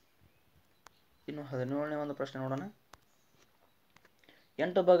 ಇನ್ನು 17ನೇ ಒಂದು ಪ್ರಶ್ನೆ ನೋಡೋಣ.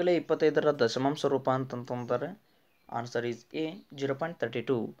 8/25 ದಶಮಾಂಶ ರೂಪ ಅಂತಂತಾರೆ. Answer is A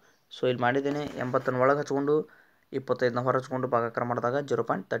 0.32. ಸೊ ಇಲ್ಲಿ ಮಾಡಿದ್ದೇನೆ. 80ನ ಒಳಗೆ ಹಚ್ಕೊಂಡು 25ನ ಹೊರ ಹಚ್ಕೊಂಡು ಭಾಗಾಕಾರ ಮಾಡಿದಾಗ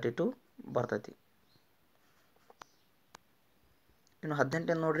 0.32 ಬರ್ತೈತಿ. ಇನ್ನು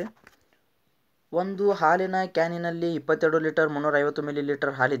 18ನೇ ನೋಡ್ರಿ. ಒಂದು ಹಾಲಿನ ಕ್ಯಾನಿನಲ್ಲಿ 22 ಲೀಟರ್ 350 ಮಿಲಿ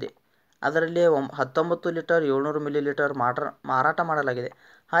ಲೀಟರ್ ಹಾಲಿದೆ. ಅದರಲ್ಲಿ 19 ಲೀಟರ್ 700 ಮಿಲಿ ಲೀಟರ್ ಮಾರಾಟ ಮಾಡಲಾಗಿದೆ.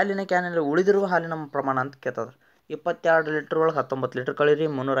 ಹಾಲಿನ ಕ್ಯಾನಿನಲ್ಲಿ ಉಳಿದಿರುವ ಹಾಲಿನ ಪ್ರಮಾಣ ಅಂತ ಕೇಳ್ತದೆ. 22 ಲೀಟರ್ ಒಳಗೆ 19 ಲೀಟರ್ ಕಳೀರಿ.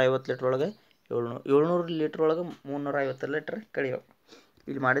 350 ಲೀಟರ್ ಒಳಗೆ 700 ಲೀಟರ್ ಒಳಗೆ 350 ಲೀಟರ್ ಕಳಿಬೇಕು.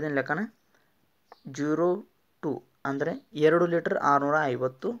 ಇಲ್ಲಿ ಮಾಡಿದ ಲೆಕ್ಕನ 0.2 ಅಂದರೆ 2 ಲೀಟರ್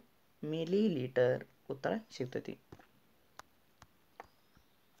 650 ಮಿಲಿ ಲೀಟರ್ ಉತ್ತರ ಸಿಗ್ತೈತಿ.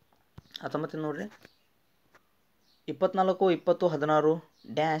 19 ನೋಡ್ರಿ. 24 20 16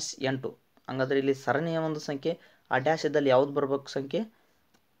 ಡ್ಯಾಶ್ 8. ಹಂಗಾದ್ರೆ ಇಲ್ಲಿ ಸರಣಿಯ ಒಂದು ಸಂಖ್ಯೆ. ಆ ಡ್ಯಾಶ್ ಇದ್ದಲ್ಲಿ ಯಾವ್ದು ಬರ್ಬೇಕು ಸಂಖ್ಯೆ?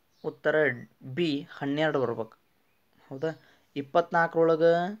 ಉತ್ತರ ಬಿ 12 ಬರ್ಬೇಕು. ಹೌದಾ?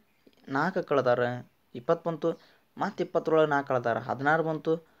 24ರೊಳಗೆ 4 ಕಳೆದಾರ 20 ಬಂತು. ಮತ್ತು 20ರೊಳಗೆ 4 ಕಳೆದಾರ 16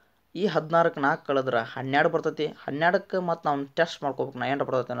 ಬಂತು. ಈ 16ಕ್ಕೆ 4 ಕಳೆದ್ರೆ 12 ಬರ್ತೈತಿ. 12ಕ್ಕೆ ಮತ್ತು ನಾವು ಟೆಸ್ಟ್ ಮಾಡ್ಕೋಬೇಕು ನಾ 8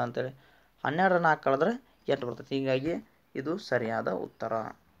 ಬರ್ತೈತೇನೋ ಅಂತೇಳಿ. 12 4 ಕಳೆದ್ರೆ 8 ಬರ್ತೈತಿ. ಹೀಗಾಗಿ ಇದು ಸರಿಯಾದ ಉತ್ತರ.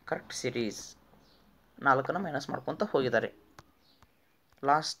 Correct series. 4ನ್ನು ಮೈನಸ್ ಮಾಡ್ಕೊತ ಹೋಗಿದ್ದಾರೆ.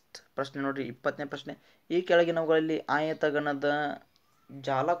 ಲಾಸ್ಟ್ ಪ್ರಶ್ನೆ ನೋಡ್ರಿ. 20ನೇ ಪ್ರಶ್ನೆ. ಈ ಕೆಳಗಿನವುಗಳಲ್ಲಿ ಆಯತಗಣದ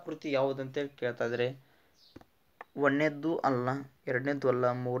ಜಾಲಾಕೃತಿ ಯಾವುದಂತೇಳಿ ಕೇಳ್ತಾ ಇದ್ದಾರೆ. 1ನೇದ್ದು ಅಲ್ಲ, 2ನೇದ್ದು ಅಲ್ಲ,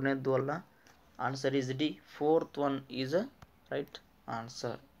 3ನೇದ್ದು ಅಲ್ಲ. Answer is D. 4th one is a right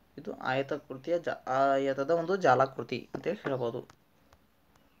answer. ಇದು ಆಯತದ ಒಂದು ಜಾಲಾಕೃತಿ ಅಂತೇಳಿ ಹೇಳ್ಬೋದು.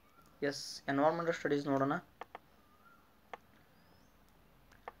 ಎಸ್. ಎನ್ವೈರನ್ಮೆಂಟಲ್ ಸ್ಟಡೀಸ್ ನೋಡೋಣ.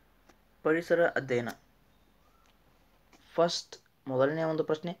 ಪರಿಸರ ಅಧ್ಯಯನ. ಫಸ್ಟ್ ಮೊದಲನೇ ಒಂದು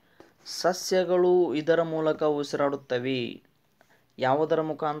ಪ್ರಶ್ನೆ. ಸಸ್ಯಗಳು ಇದರ ಮೂಲಕ ಉಸಿರಾಡುತ್ತವೆ. ಯಾವುದರ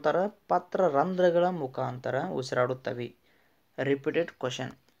ಮುಖಾಂತರ? ಪತ್ರರಂಧ್ರಗಳ ಮುಖಾಂತರ ಉಸಿರಾಡುತ್ತವೆ. Repeated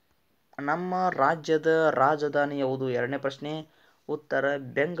question. ನಮ್ಮ ರಾಜ್ಯದ ರಾಜಧಾನಿ ಯಾವುದು? ಎರಡನೇ ಪ್ರಶ್ನೆ. ಉತ್ತರ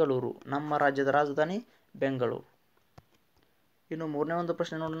ಬೆಂಗಳೂರು. ನಮ್ಮ ರಾಜ್ಯದ ರಾಜಧಾನಿ ಬೆಂಗಳೂರು. ಇನ್ನು ಮೂರನೇ ಒಂದು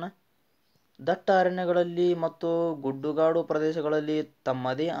ಪ್ರಶ್ನೆ ನೋಡೋಣ. ದಟ್ಟ ಅರಣ್ಯಗಳಲ್ಲಿ ಮತ್ತು ಗುಡ್ಡುಗಾಡು ಪ್ರದೇಶಗಳಲ್ಲಿ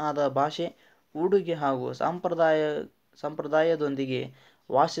ತಮ್ಮದೇ ಆದ ಭಾಷೆ, ಉಡುಗೆ ಹಾಗೂ ಸಂಪ್ರದಾಯದೊಂದಿಗೆ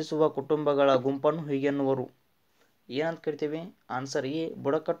ವಾಸಿಸುವ ಕುಟುಂಬಗಳ ಗುಂಪನ್ನು ಹೀಗೆನ್ನುವರು. ಏನಂತ ಕರಿತೀವಿ? ಆನ್ಸರ್ ಎ,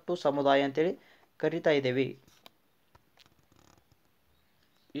 ಬುಡಕಟ್ಟು ಸಮುದಾಯ ಅಂತೇಳಿ ಕರಿತಾ ಇದ್ದೇವೆ.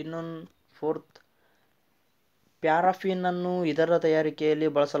 ಇನ್ನೊಂದು ಫೋರ್ತ್, ಪ್ಯಾರಾಫಿನ್ ಅನ್ನು ಇದರ ತಯಾರಿಕೆಯಲ್ಲಿ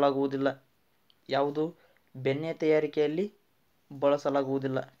ಬಳಸಲಾಗುವುದಿಲ್ಲ. ಯಾವುದು? ಬೆಣ್ಣೆ ತಯಾರಿಕೆಯಲ್ಲಿ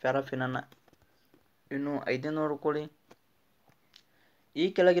ಬಳಸಲಾಗುವುದಿಲ್ಲ ಪ್ಯಾರಾಫಿನ್ ಅನ್ನು. ಇನ್ನು ಐದನೇ ನೋಡ್ಕೊಳ್ಳಿ. ಈ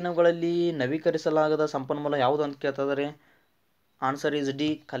ಕೆಳಗಿನವುಗಳಲ್ಲಿ ನವೀಕರಿಸಲಾಗದ ಸಂಪನ್ಮೂಲ ಯಾವುದು ಅಂತ ಕೇಳ್ತಿದ್ದಾರೆ. ಆನ್ಸರ್ ಈಸ್ ಡಿ,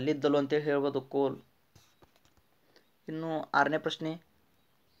 ಕಲ್ಲಿದ್ದಲು ಅಂತೇಳಿ ಹೇಳ್ಬೋದು, ಕೋಲ್. ಇನ್ನು ಆರನೇ ಪ್ರಶ್ನೆ.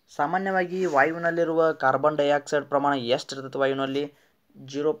 ಸಾಮಾನ್ಯವಾಗಿ ವಾಯುವಿನಲ್ಲಿರುವ ಕಾರ್ಬನ್ ಡೈಆಕ್ಸೈಡ್ ಪ್ರಮಾಣ ಎಷ್ಟಿರ್ತದೆ? ವಾಯುವಿನಲ್ಲಿ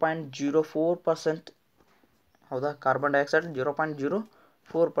 0.04%. ಹೌದಾ? Carbon dioxide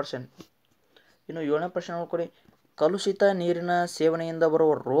 0.04%. ಇನ್ನು ಏಳನೇ ಪ್ರಶ್ನೆ ನೋಡ್ಕೊಳ್ಳಿ. ಕಲುಷಿತ ನೀರಿನ ಸೇವನೆಯಿಂದ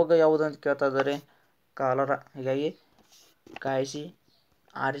ಬರುವ ರೋಗ ಯಾವುದು ಅಂತ ಕೇಳ್ತಾ ಇದ್ದಾರೆ. ಕಾಲರ. ಹೀಗಾಗಿ ಕಾಯಿಸಿ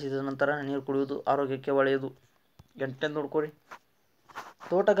ಆರಿಸಿದ ನಂತರ ನೀರು ಕುಡಿಯುವುದು ಆರೋಗ್ಯಕ್ಕೆ ಒಳ್ಳೆಯದು. ಎಂಟನೇದು ನೋಡ್ಕೊಳ್ಳಿ.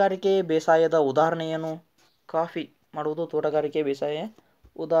 ತೋಟಗಾರಿಕೆ ಬೇಸಾಯದ ಉದಾಹರಣೆ ಏನು? ಕಾಫಿ ಮಾಡುವುದು ತೋಟಗಾರಿಕೆ ಬೇಸಾಯ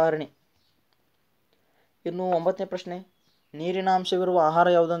ಉದಾಹರಣೆ. ಇನ್ನು ಒಂಬತ್ತನೇ ಪ್ರಶ್ನೆ. ನೀರಿನ ಅಂಶವಿರುವ ಆಹಾರ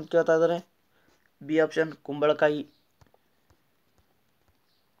ಯಾವುದು ಅಂತ ಕೇಳ್ತಾ ಇದ್ದಾರೆ. ಬಿ ಆಪ್ಷನ್, ಕುಂಬಳಕಾಯಿ.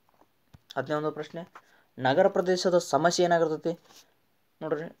 11ನೇ ಪ್ರಶ್ನೆ. ನಗರ ಪ್ರದೇಶದ ಸಮಸ್ಯೆ ಏನಾಗಿರ್ತೈತಿ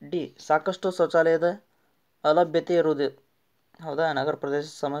ನೋಡ್ರಿ. ಡಿ, ಸಾಕಷ್ಟು ಶೌಚಾಲಯದ ಅಲಭ್ಯತೆ ಇರುವುದು. ಹೌದಾ? ನಗರ ಪ್ರದೇಶ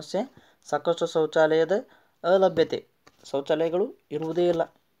ಸಮಸ್ಯೆ ಸಾಕಷ್ಟು ಶೌಚಾಲಯದ ಅಲಭ್ಯತೆ. ಶೌಚಾಲಯಗಳು ಇರುವುದೇ ಇಲ್ಲ.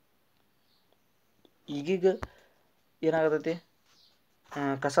 ಈಗೀಗ ಏನಾಗತೈತಿ?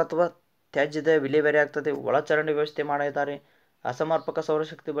 ಕಸ ಅಥವಾ ತ್ಯಾಜ್ಯದ ವಿಲೇವಾರಿ ಆಗ್ತದೆ. ಒಳಚರಂಡಿ ವ್ಯವಸ್ಥೆ ಮಾಡಿದ್ದಾರೆ. ಅಸಮರ್ಪಕ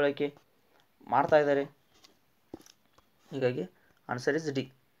ಸೌರಶಕ್ತಿ ಬಳಕೆ ಮಾಡ್ತಾ ಇದ್ದಾರೆ. ಹೀಗಾಗಿ ಆನ್ಸರ್ ಇಸ್ ಡಿ.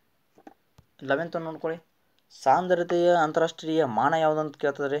 11th ನೋಡ್ಕೊಳ್ಳಿ. ಸಾಂದ್ರತೆಯ ಅಂತಾರಾಷ್ಟ್ರೀಯ ಮಾನ ಯಾವುದಂತ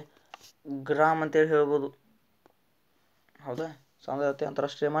ಕೇಳ್ತಿದ್ದಾರೆ. ಗ್ರಾಮ್ ಅಂತೇಳಿ ಹೇಳ್ಬೋದು. ಹೌದಾ? ಸಾಂದ್ರತೆ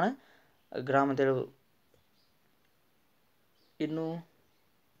ಅಂತಾರಾಷ್ಟ್ರೀಯ ಮಾನ ಗ್ರಾಮ್ ಅಂತ ಹೇಳ್ಬೋದು. ಇನ್ನು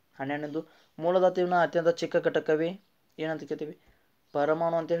 12ನೇದು. ಮೂಲಧಾತುವಿನ ಅತ್ಯಂತ ಚಿಕ್ಕ ಘಟಕವೇ ಏನಂತ ಕೇಳ್ತೀವಿ?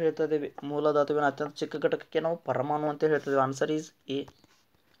 ಪರಮಾಣು ಅಂತ ಹೇಳ್ತಾ ಇದ್ದೀವಿ. ಮೂಲಧಾತುವಿನ ಅತ್ಯಂತ ಚಿಕ್ಕ ಘಟಕಕ್ಕೆ ನಾವು ಪರಮಾಣು ಅಂತ ಹೇಳ್ತೀವಿ. Answer is A.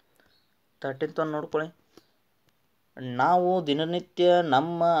 13th ನೋಡ್ಕೊಳ್ಳಿ. ನಾವು ದಿನನಿತ್ಯ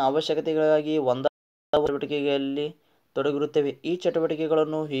ನಮ್ಮ ಅವಶ್ಯಕತೆಗಳಿಗಾಗಿ ಒಂದಾದ ಚಟುವಟಿಕೆಯಲ್ಲಿ ತೊಡಗಿರುತ್ತೇವೆ. ಈ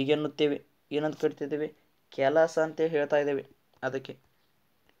ಚಟುವಟಿಕೆಗಳನ್ನು ಹೀಗೆನ್ನುತ್ತೇವೆ. ಏನಂತ ಕರಿತಿದ್ದೇವೆ? ಕೆಲಸ ಅಂತ ಹೇಳ್ತಾ ಇದ್ದೇವೆ ಅದಕ್ಕೆ.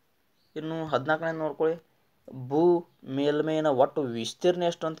 ಇನ್ನು 14ನೇ ನೋಡ್ಕೊಳ್ಳಿ. ಭೂ ಮೇಲ್ಮೈನ ಒಟ್ಟು ವಿಸ್ತೀರ್ಣ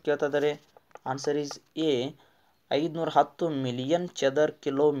ಎಷ್ಟು ಅಂತ ಕೇಳ್ತಾ ಇದ್ದಾರೆ. Answer is A, 510 million ಚದರ್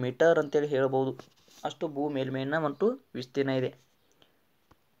kilometre ಅಂತೇಳಿ ಹೇಳ್ಬೋದು. ಅಷ್ಟು ಭೂ ಮೇಲ್ಮೈನ ಮತ್ತು ವಿಸ್ತೀರ್ಣ ಇದೆ.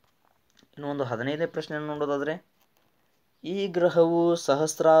 ಇನ್ನು ಒಂದು 15ನೇ ಪ್ರಶ್ನೆ ನೋಡೋದಾದರೆ, ಈ ಗ್ರಹವು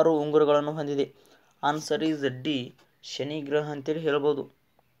ಸಹಸ್ರಾರು ಉಂಗುರಗಳನ್ನು ಹೊಂದಿದೆ. ಆನ್ಸರ್ ಈಸ್ ಡಿ, ಶನಿ ಗ್ರಹ ಅಂತೇಳಿ ಹೇಳ್ಬೋದು.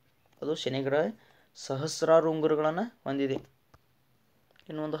 ಅದು ಶನಿ ಗ್ರಹ ಸಹಸ್ರಾರು ಉಂಗುರಗಳನ್ನು ಹೊಂದಿದೆ.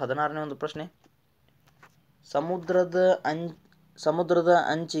 ಇನ್ನು ಒಂದು 16ನೇ ಒಂದು ಪ್ರಶ್ನೆ. ಸಮುದ್ರದ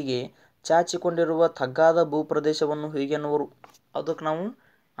ಅಂಚಿಗೆ ಚಾಚಿಕೊಂಡಿರುವ ತಗ್ಗಾದ ಭೂಪ್ರದೇಶವನ್ನು ಹೀಗೆನ್ನುವರು. ಅದಕ್ಕೆ ನಾವು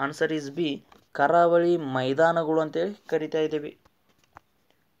ಆನ್ಸರ್ ಈಸ್ ಬಿ, ಕರಾವಳಿ ಮೈದಾನಗಳು ಅಂತೇಳಿ ಕರಿತಾ ಇದ್ದೀವಿ.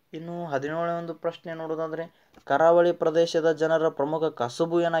 ಇನ್ನು 17ನೇ ಒಂದು ಪ್ರಶ್ನೆ ನೋಡೋದಾದರೆ, ಕರಾವಳಿ ಪ್ರದೇಶದ ಜನರ ಪ್ರಮುಖ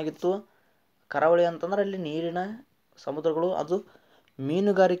ಕಸುಬು ಏನಾಗಿತ್ತು? ಕರಾವಳಿ ಅಂತಂದ್ರೆ ಅಲ್ಲಿ ನೀರಿನ ಸಮುದ್ರಗಳು, ಅದು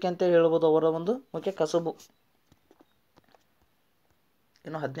ಮೀನುಗಾರಿಕೆ ಅಂತ ಹೇಳ್ಬೋದು ಅವರ ಒಂದು ಮುಖ್ಯ ಕಸುಬು.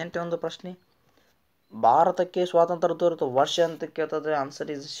 ಇನ್ನು 18ನೇ ಒಂದು ಪ್ರಶ್ನೆ. ಭಾರತಕ್ಕೆ ಸ್ವಾತಂತ್ರ್ಯ ದೊರೆತ ವರ್ಷ ಅಂತ ಕೇಳ್ತದೆ.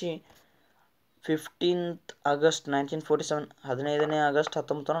 Answer is C, 15th August 1947. 15ನೇ August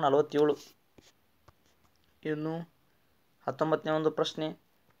 1947. ಇನ್ನು 19ನೇ ಒಂದು ಪ್ರಶ್ನೆ.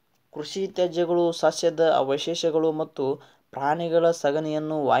 ಕೃಷಿ ತ್ಯಾಜ್ಯಗಳು, ಸಸ್ಯದ ಅವಶೇಷಗಳು ಮತ್ತು ಪ್ರಾಣಿಗಳ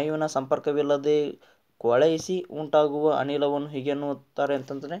ಸಗಣಿಯನ್ನು ವಾಯುವಿನ ಸಂಪರ್ಕವಿಲ್ಲದೆ ಕೊಳೆಯಿಸಿ ಉಂಟಾಗುವ ಅನಿಲವನ್ನು ಹೀಗೆನ್ನುತ್ತಾರೆ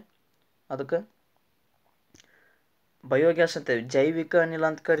ಅಂತಂದರೆ ಅದಕ್ಕೆ ಬಯೋಗ್ಯಾಸ್ ಅಂತೇವೆ, ಜೈವಿಕ ಅನಿಲ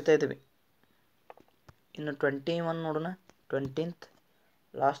ಅಂತ ಕರಿತಾ ಇದ್ದೀವಿ. ಇನ್ನು 21 ನೋಡೋಣ. 20th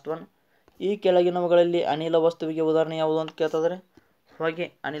last one. ಈ ಕೆಳಗಿನವುಗಳಲ್ಲಿ ಅನಿಲ ವಸ್ತುವಿಗೆ ಉದಾಹರಣೆ ಯಾವುದು ಅಂತ ಕೇಳ್ತಿದ್ದಾರೆ. ಹೊಗೆ.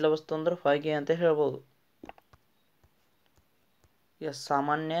 ಅನಿಲ ವಸ್ತು ಅಂದ್ರೆ ಹೊಗೆ ಅಂತ ಹೇಳ್ಬೋದು.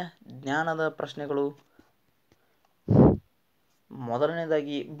 ಸಾಮಾನ್ಯ ಜ್ಞಾನದ ಪ್ರಶ್ನೆಗಳು.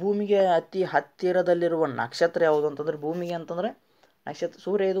 ಮೊದಲನೇದಾಗಿ, ಭೂಮಿಗೆ ಅತಿ ಹತ್ತಿರದಲ್ಲಿರುವ ನಕ್ಷತ್ರ ಯಾವುದು ಅಂತಂದ್ರೆ, ಭೂಮಿಗೆ ಅಂತಂದ್ರೆ ನಕ್ಷತ್ರ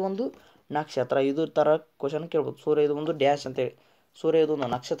ಸೂರ್ಯ ಇದು ಒಂದು ನಕ್ಷತ್ರ. ಇದು ಥರ ಕ್ವಶನ್ ಕೇಳ್ಬೋದು. ಸೂರ್ಯ ಇದು ಒಂದು ಡ್ಯಾಶ್ ಅಂತೇಳಿ. ಸೂರ್ಯ ಇದು ಒಂದು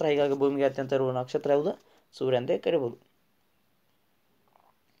ನಕ್ಷತ್ರ, ಹೀಗಾಗಿ ಭೂಮಿಗೆ ಅತ್ಯಂತ ಇರುವ ನಕ್ಷತ್ರ ಯಾವುದು? ಸೂರ್ಯ ಅಂತ ಕರಿಬೋದು.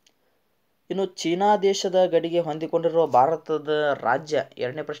 ಇನ್ನು ಚೀನಾ ದೇಶದ ಗಡಿಗೆ ಹೊಂದಿಕೊಂಡಿರುವ ಭಾರತದ ರಾಜ್ಯ,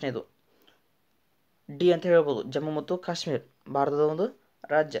 ಎರಡನೇ ಪ್ರಶ್ನೆ ಇದು ಡಿ ಅಂತ ಹೇಳ್ಬೋದು. ಜಮ್ಮು ಮತ್ತು ಕಾಶ್ಮೀರ ಭಾರತದ ಒಂದು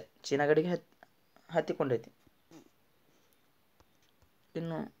ರಾಜ್ಯ, ಚೀನಾ ಗಡಿಗೆ ಹತ್ತಿಕೊಂಡೈತಿ.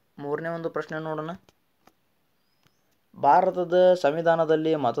 ಇನ್ನು ಮೂರನೇ ಒಂದು ಪ್ರಶ್ನೆ ನೋಡೋಣ. ಭಾರತದ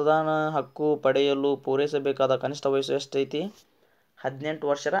ಸಂವಿಧಾನದಲ್ಲಿ ಮತದಾನ ಹಕ್ಕು ಪಡೆಯಲು ಪೂರೈಸಬೇಕಾದ ಕನಿಷ್ಠ ವಯಸ್ಸು ಎಷ್ಟೈತಿ? 18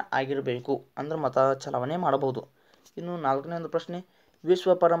 ವರ್ಷ ಆಗಿರಬೇಕು, ಅಂದ್ರೆ ಮತ ಚಲಾವಣೆ ಮಾಡಬಹುದು. ಇನ್ನು ನಾಲ್ಕನೇ ಒಂದು ಪ್ರಶ್ನೆ,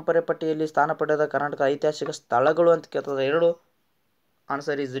 ವಿಶ್ವ ಪರಂಪರೆ ಪಟ್ಟಿಯಲ್ಲಿ ಸ್ಥಾನ ಪಡೆದ ಕರ್ನಾಟಕ ಐತಿಹಾಸಿಕ ಸ್ಥಳಗಳು ಅಂತ ಕೇಳ್ತದೆ. ಎರಡು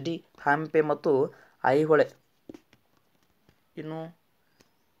ಆನ್ಸರ್ ಇಸ್ ಡಿ, ಹಂಪೆ ಮತ್ತು ಐಹೊಳೆ. ಇನ್ನು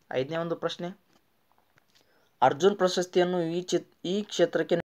ಐದನೇ ಒಂದು ಪ್ರಶ್ನೆ, ಅರ್ಜುನ್ ಪ್ರಶಸ್ತಿಯನ್ನು ಈ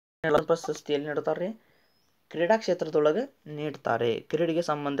ಕ್ಷೇತ್ರಕ್ಕೆ ಪ್ರಶಸ್ತಿಯಲ್ಲಿ ನೀಡುತ್ತಾರೆ, ಕ್ರೀಡಾ ಕ್ಷೇತ್ರದೊಳಗೆ ನೀಡ್ತಾರೆ, ಕ್ರೀಡೆಗೆ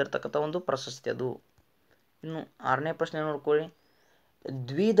ಸಂಬಂಧ ಇರತಕ್ಕಂಥ ಒಂದು ಪ್ರಶಸ್ತಿ ಅದು. ಇನ್ನು ಆರನೇ ಪ್ರಶ್ನೆ ನೋಡ್ಕೊಳ್ಳಿ,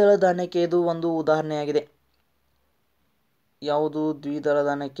 ದ್ವಿದಳ ಧಾನ್ಯಕ್ಕೆ ಇದು ಒಂದು ಉದಾಹರಣೆಯಾಗಿದೆ. ಯಾವುದು ದ್ವಿದಳ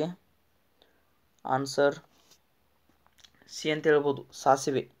ಧಾನ್ಯಕ್ಕೆ? ಆನ್ಸರ್ ಸಿ ಅಂತ ಹೇಳ್ಬೋದು,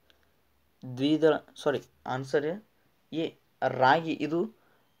 ಸಾಸಿವೆ. ಆನ್ಸರ್ ಎ, ರಾಗಿ. ಇದು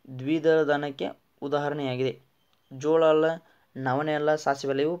ದ್ವಿದಳ ಧಾನ್ಯಕ್ಕೆ ಉದಾಹರಣೆಯಾಗಿದೆ. ಜೋಳ ಅಲ್ಲ, ನವಣೆ ಅಲ್ಲ,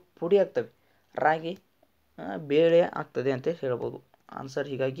 ಸಾಸಿವೆ ಅಲ್ಲ, ಇವು ಪುಡಿ ಆಗ್ತವೆ. ರಾಗಿ ಬೇಳೆ ಆಗ್ತದೆ ಅಂತ ಹೇಳ್ಬೋದು. ಆನ್ಸರ್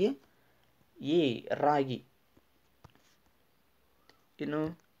ಹೀಗಾಗಿ ಎ, ರಾಗಿ. ಇನ್ನು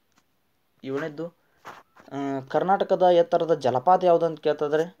ಏಳನೇದ್ದು, ಕರ್ನಾಟಕದ ಎತ್ತರದ ಜಲಪಾತ ಯಾವುದು ಅಂತ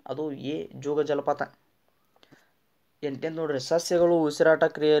ಕೇಳ್ತಿದ್ರೆ ಅದು ಎ, ಜೋಗ ಜಲಪಾತ. ಎಂಟನೇದು ನೋಡ್ರಿ, ಸಸ್ಯಗಳು ಉಸಿರಾಟ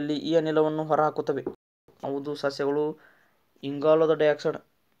ಕ್ರಿಯೆಯಲ್ಲಿ ಈ ಅನಿಲವನ್ನು ಹೊರಹಾಕುತ್ತವೆ. ಹೌದು, ಸಸ್ಯಗಳು ಇಂಗಾಲದ ಡೈಆಕ್ಸೈಡ್.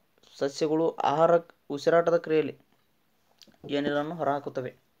 ಸಸ್ಯಗಳು ಉಸಿರಾಟದ ಕ್ರಿಯೆಯಲ್ಲಿ ಈ ಅನಿಲವನ್ನು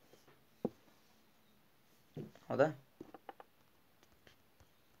ಹೊರಹಾಕುತ್ತವೆ. ಹೌದಾ?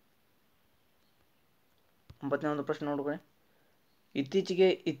 ಒಂಬತ್ತನೇ ಒಂದು ಪ್ರಶ್ನೆ ನೋಡ್ಕೊಳ್ಳಿ,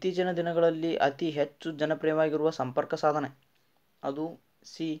 ಇತ್ತೀಚಿನ ದಿನಗಳಲ್ಲಿ ಅತಿ ಹೆಚ್ಚು ಜನಪ್ರಿಯವಾಗಿರುವ ಸಂಪರ್ಕ ಸಾಧನ, ಅದು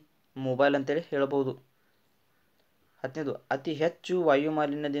ಸಿ, ಮೊಬೈಲ್ ಅಂತೇಳಿ ಹೇಳಬಹುದು. ಹತ್ತನೇದು, ಅತಿ ಹೆಚ್ಚು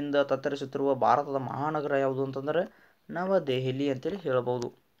ವಾಯುಮಾಲಿನ್ಯದಿಂದ ತತ್ತರಿಸುತ್ತಿರುವ ಭಾರತದ ಮಹಾನಗರ ಯಾವುದು ಅಂತಂದರೆ ನವದೆಹಲಿ ಅಂತೇಳಿ ಹೇಳಬಹುದು.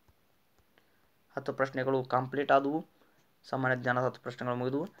 10 ಪ್ರಶ್ನೆಗಳು ಕಂಪ್ಲೀಟ್ ಆದವು. ಸಾಮಾನ್ಯ ಜ್ಞಾನದ 10 ಪ್ರಶ್ನೆಗಳು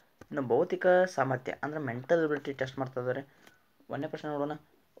ಮುಗಿದವು. ಇನ್ನು ಭೌತಿಕ ಸಾಮರ್ಥ್ಯ ಅಂದರೆ ಮೆಂಟಲ್ ಎಬಿಲಿಟಿ ಟೆಸ್ಟ್ ಮಾಡ್ತಾ ಇದ್ದಾರೆ. ಒಂದನೇ ಪ್ರಶ್ನೆ ನೋಡೋಣ,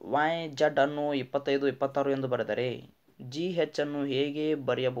 ವೈ ಜಡ್ ಅನ್ನು 25, 26 ಎಂದು ಬರೆದರೆ ಜಿ ಹೆಚ್ ಅನ್ನು ಹೇಗೆ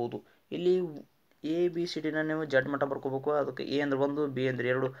ಬರೆಯಬಹುದು? ಇಲ್ಲಿ ಎ ಬಿ ಸಿ ಡಿನ ನೀವು ಜಡ್ ಮಟ್ಟ ಬರ್ಕೋಬೇಕು. ಅದಕ್ಕೆ ಎ ಅಂದರೆ 1, ಬಿ ಅಂದರೆ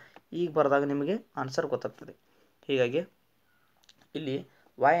 2, ಈಗ ಬರೆದಾಗ ನಿಮಗೆ ಆನ್ಸರ್ ಗೊತ್ತಾಗ್ತದೆ. ಹೀಗಾಗಿ ಇಲ್ಲಿ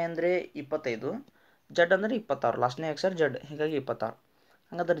ವೈ ಅಂದರೆ 25, ಜಡ್ ಅಂದರೆ 26, ಲಾಸ್ಟ್ನೇ ಅಕ್ಷರ ಜಡ್, ಹೀಗಾಗಿ 26.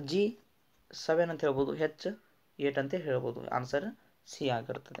 ಹಾಗಾದ್ರೆ ಜಿ 7 ಅಂತ ಹೇಳ್ಬೋದು, ಹೆಚ್ 8 ಅಂತ ಹೇಳ್ಬೋದು. ಆನ್ಸರ್ ಸಿ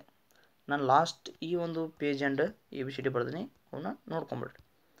ಆಗಿರ್ತದೆ. ನಾನು ಲಾಸ್ಟ್ ಈ ಒಂದು page and A B C D ಬರ್ತೀನಿ, ಅವನ್ನ ನೋಡ್ಕೊಂಬಿಡ್ರಿ.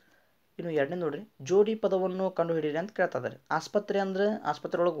 ಇನ್ನು ಎರಡನೇ ನೋಡ್ರಿ, ಜೋಡಿ ಪದವನ್ನು ಕಂಡುಹಿಡಿಯಿರಿ ಅಂತ ಕೇಳ್ತಾ ಇದ್ದಾರೆ. ಆಸ್ಪತ್ರೆ ಅಂದರೆ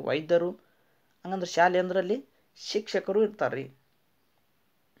ಆಸ್ಪತ್ರೆ ಒಳಗೆ ವೈದ್ಯರು, ಹಂಗಂದ್ರೆ ಶಾಲೆ ಅಂದ್ರೆ ಅಲ್ಲಿ ಶಿಕ್ಷಕರು ಇರ್ತಾರೆ ರೀ.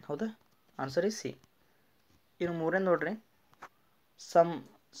 ಹೌದಾ? Answer is C. ಇನ್ನು ಮೂರನೇ ನೋಡ್ರಿ,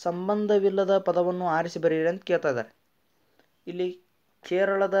 ಸಂಬಂಧವಿಲ್ಲದ ಪದವನ್ನು ಆರಿಸಿ ಬರೆಯಿರಿ ಅಂತ ಕೇಳ್ತಾ ಇದ್ದಾರೆ. ಇಲ್ಲಿ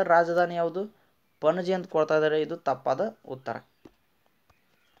ಕೇರಳದ ರಾಜಧಾನಿ ಯಾವುದು? ಪಣಜಿ ಅಂತ ಕೊಡ್ತಾ ಇದ್ದಾರೆ. ಇದು ತಪ್ಪಾದ ಉತ್ತರ.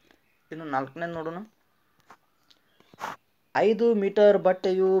 ಇನ್ನು ನಾಲ್ಕನೇ ನೋಡೋಣ, 5 ಮೀಟರ್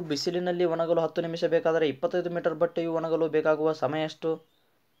ಬಟ್ಟೆಯು ಬಿಸಿಲಿನಲ್ಲಿ ಒಣಗಲು 10 ನಿಮಿಷ ಬೇಕಾದರೆ 25 ಮೀಟರ್ ಬಟ್ಟೆಯು ಒಣಗಲು ಬೇಕಾಗುವ ಸಮಯ ಎಷ್ಟು?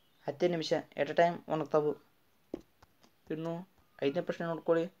 10 ನಿಮಿಷ. At a time ಒಣಗ್ತಾವು. ಇನ್ನು 5ನೇ ಪ್ರಶ್ನೆ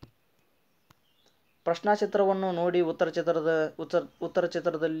ನೋಡ್ಕೊಳ್ಳಿ, ಪ್ರಶ್ನಾಚಿತ್ರವನ್ನು ನೋಡಿ ಉತ್ತರ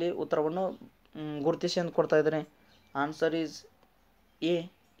ಚಿತ್ರದಲ್ಲಿ ಉತ್ತರವನ್ನು ಗುರುತಿಸಿ ಅಂತ ಕೊಡ್ತಾ ಇದ್ದಾರೆ. ಆನ್ಸರ್ ಈಸ್ ಎ,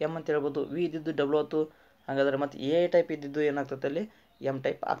 ಎಮ್ ಅಂತ ಹೇಳ್ಬೋದು. ವಿ ಇದ್ದಿದ್ದು ಡಬ್ಲ್ಯೂ ಆಯ್ತು. ಹಾಗಾದರೆ ಮತ್ತು ಎ ಟೈಪ್ ಇದ್ದಿದ್ದು ಏನಾಗ್ತದೆ ಅಲ್ಲಿ? ಎಮ್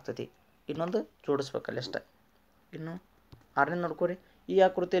ಟೈಪ್ ಆಗ್ತದೆ. ಇನ್ನೊಂದು ಜೋಡಿಸ್ಬೇಕಲ್ಲಿ ಅಷ್ಟೇ. ಇನ್ನು 6ನೇ ನೋಡ್ಕೊರಿ, ಈ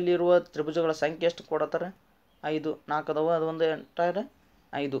ಆಕೃತಿಯಲ್ಲಿ ಇರುವ ತ್ರಿಭುಜಗಳ ಸಂಖ್ಯೆ ಎಷ್ಟು ಕೊಡತ್ತಾರೆ? 5. 4 ಅದಾವ, ಅದು ಒಂದು ಎಂಟಾದ್ರೆ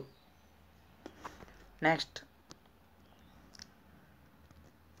 5. ನೆಕ್ಸ್ಟ್,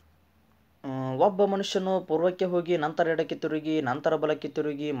 ಒಬ್ಬ ಮನುಷ್ಯನು ಪೂರ್ವಕ್ಕೆ ಹೋಗಿ ನಂತರ ಎಡಕ್ಕೆ ತಿರುಗಿ ನಂತರ ಬಲಕ್ಕೆ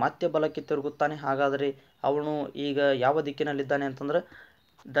ತಿರುಗಿ ಮತ್ತೆ ಬಲಕ್ಕೆ ತಿರುಗುತ್ತಾನೆ. ಹಾಗಾದರೆ ಅವನು ಈಗ ಯಾವ ದಿಕ್ಕಿನಲ್ಲಿದ್ದಾನೆ ಅಂತಂದ್ರೆ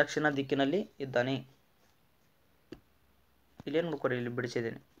ದಕ್ಷಿಣ ದಿಕ್ಕಿನಲ್ಲಿ ಇದ್ದಾನೆ. ಇಲ್ಲೇನು ನೋಡ್ಕೊರಿ, ಇಲ್ಲಿ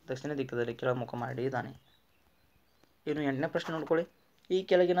ಬಿಡಿಸಿದ್ದೇನೆ, ದಕ್ಷಿಣ ದಿಕ್ಕದಲ್ಲಿ ಕೆಳಮುಖ ಮಾಡಿ ಇದ್ದಾನೆ. ಇನ್ನು 8ನೇ ಪ್ರಶ್ನೆ ನೋಡ್ಕೊಳ್ಳಿ, ಈ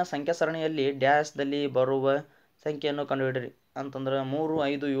ಕೆಳಗಿನ ಸಂಖ್ಯಾ ಸರಣಿಯಲ್ಲಿ ಡ್ಯಾಶ್ದಲ್ಲಿ ಬರುವ ಸಂಖ್ಯೆಯನ್ನು ಕಂಡುಹಿಡಿರಿ ಅಂತಂದ್ರೆ 3,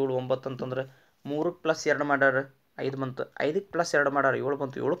 5, 7, 9 ಅಂತಂದ್ರೆ 3 + 2 ಮಾಡ್ಯಾರ 5 ಬಂತು, 5ಕ್ಕೆ +2 ಮಾಡ್ಯಾರ 7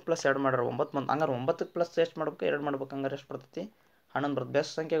 ಬಂತು, 7ಕ್ಕೆ +2 ಮಾಡ್ಯಾರ 9 ಬಂತು. ಹಂಗಾರೆ 9ಕ್ಕೆ ಪ್ಲಸ್ ಎಷ್ಟು ಮಾಡ್ಬೇಕು? 2 ಮಾಡ್ಬೇಕು. ಹಂಗಾರೆ ಎಷ್ಟು ಬರ್ತೈತಿ? 11 ಬರುತ್ತೆ.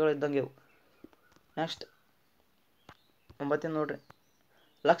 ಬೆಸ್ಟ್ ಸಂಖ್ಯೆಗಳು ಇದ್ದಂಗೆ ಇವು. ನೆಕ್ಸ್ಟ್ 9 ನೋಡ್ರಿ,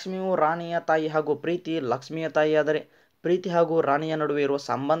 ಲಕ್ಷ್ಮಿಯು ರಾಣಿಯ ತಾಯಿ ಹಾಗೂ ಪ್ರೀತಿ ಲಕ್ಷ್ಮಿಯ ತಾಯಿ ಆದರೆ ಪ್ರೀತಿ ಹಾಗೂ ರಾಣಿಯ ನಡುವೆ ಇರುವ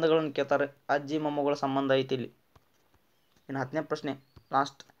ಸಂಬಂಧಗಳನ್ನು ಕೇಳ್ತಾರೆ. ಅಜ್ಜಿ ಮೊಮ್ಮಗಳ ಸಂಬಂಧ ಐತಿ ಇಲ್ಲಿ. ಇನ್ನು 10ನೇ ಪ್ರಶ್ನೆ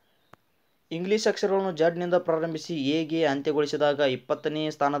ಲಾಸ್ಟ್, ಇಂಗ್ಲೀಷ್ ಅಕ್ಷರಗಳನ್ನು ಜಡ್ನಿಂದ ಪ್ರಾರಂಭಿಸಿ ಎಗೆ ಅಂತ್ಯಗೊಳಿಸಿದಾಗ 20ನೇ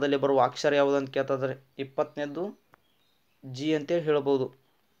ಸ್ಥಾನದಲ್ಲಿ ಬರುವ ಅಕ್ಷರ ಯಾವುದು ಅಂತ ಕೇಳ್ತಾ ಇದ್ದಾರೆ. 20ನೇದು ಜಿ ಅಂತೇಳಿ ಹೇಳ್ಬೋದು.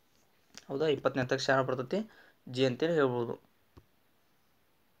 ಹೌದಾ, 20ನೇ ಹಂತಕ್ಕೆ ಶ್ರವಣ ಬರ್ತೈತಿ ಜಿ ಅಂತೇಳಿ ಹೇಳ್ಬೋದು.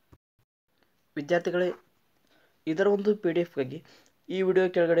 ವಿದ್ಯಾರ್ಥಿಗಳೇ, ಇದರ ಒಂದು PDF-ಗಾಗಿ ಈ ವಿಡಿಯೋ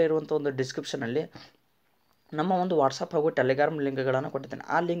ಕೆಳಗಡೆ ಇರುವಂಥ ಒಂದು ಡಿಸ್ಕ್ರಿಪ್ಷನಲ್ಲಿ ನಮ್ಮ ಒಂದು ವಾಟ್ಸಪ್ ಹಾಗೂ ಟೆಲಿಗ್ರಾಮ್ ಲಿಂಕ್ಗಳನ್ನು ಕೊಟ್ಟಿದ್ದೇನೆ.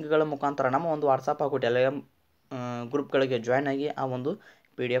 ಆ ಲಿಂಕ್ಗಳ ಮುಖಾಂತರ ನಮ್ಮ ಒಂದು ವಾಟ್ಸಪ್ ಹಾಗೂ ಟೆಲಿಗ್ರಾಮ್ ಗ್ರೂಪ್ಗಳಿಗೆ ಜಾಯ್ನ್ ಆಗಿ ಆ ಒಂದು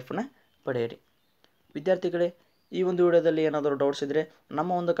PDF-ನ ಪಡೆಯಿರಿ. ವಿದ್ಯಾರ್ಥಿಗಳೇ, ಈ ಒಂದು ವಿಡಿಯೋದಲ್ಲಿ ಏನಾದರೂ ಡೌಟ್ಸ್ ಇದ್ದರೆ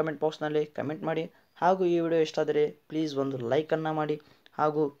ನಮ್ಮ ಒಂದು ಕಮೆಂಟ್ ಬಾಕ್ಸ್ನಲ್ಲಿ ಕಮೆಂಟ್ ಮಾಡಿ. ಹಾಗೂ ಈ ವಿಡಿಯೋ ಇಷ್ಟ ಆದರೆ ಪ್ಲೀಸ್ ಒಂದು ಲೈಕನ್ನು ಮಾಡಿ.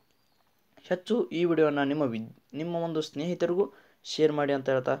 ಹಾಗೂ ಹೆಚ್ಚು ಈ ವಿಡಿಯೋನ ನಿಮ್ಮ ಒಂದು ಸ್ನೇಹಿತರಿಗೂ ಶೇರ್ ಮಾಡಿ ಅಂತ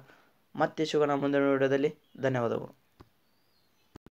ಹೇಳ್ತಾ ಮತ್ತೆ ಸಿಗೋಣ ಮುಂದಿನ ವಿಡಿಯೋದಲ್ಲಿ. ಧನ್ಯವಾದಗಳು.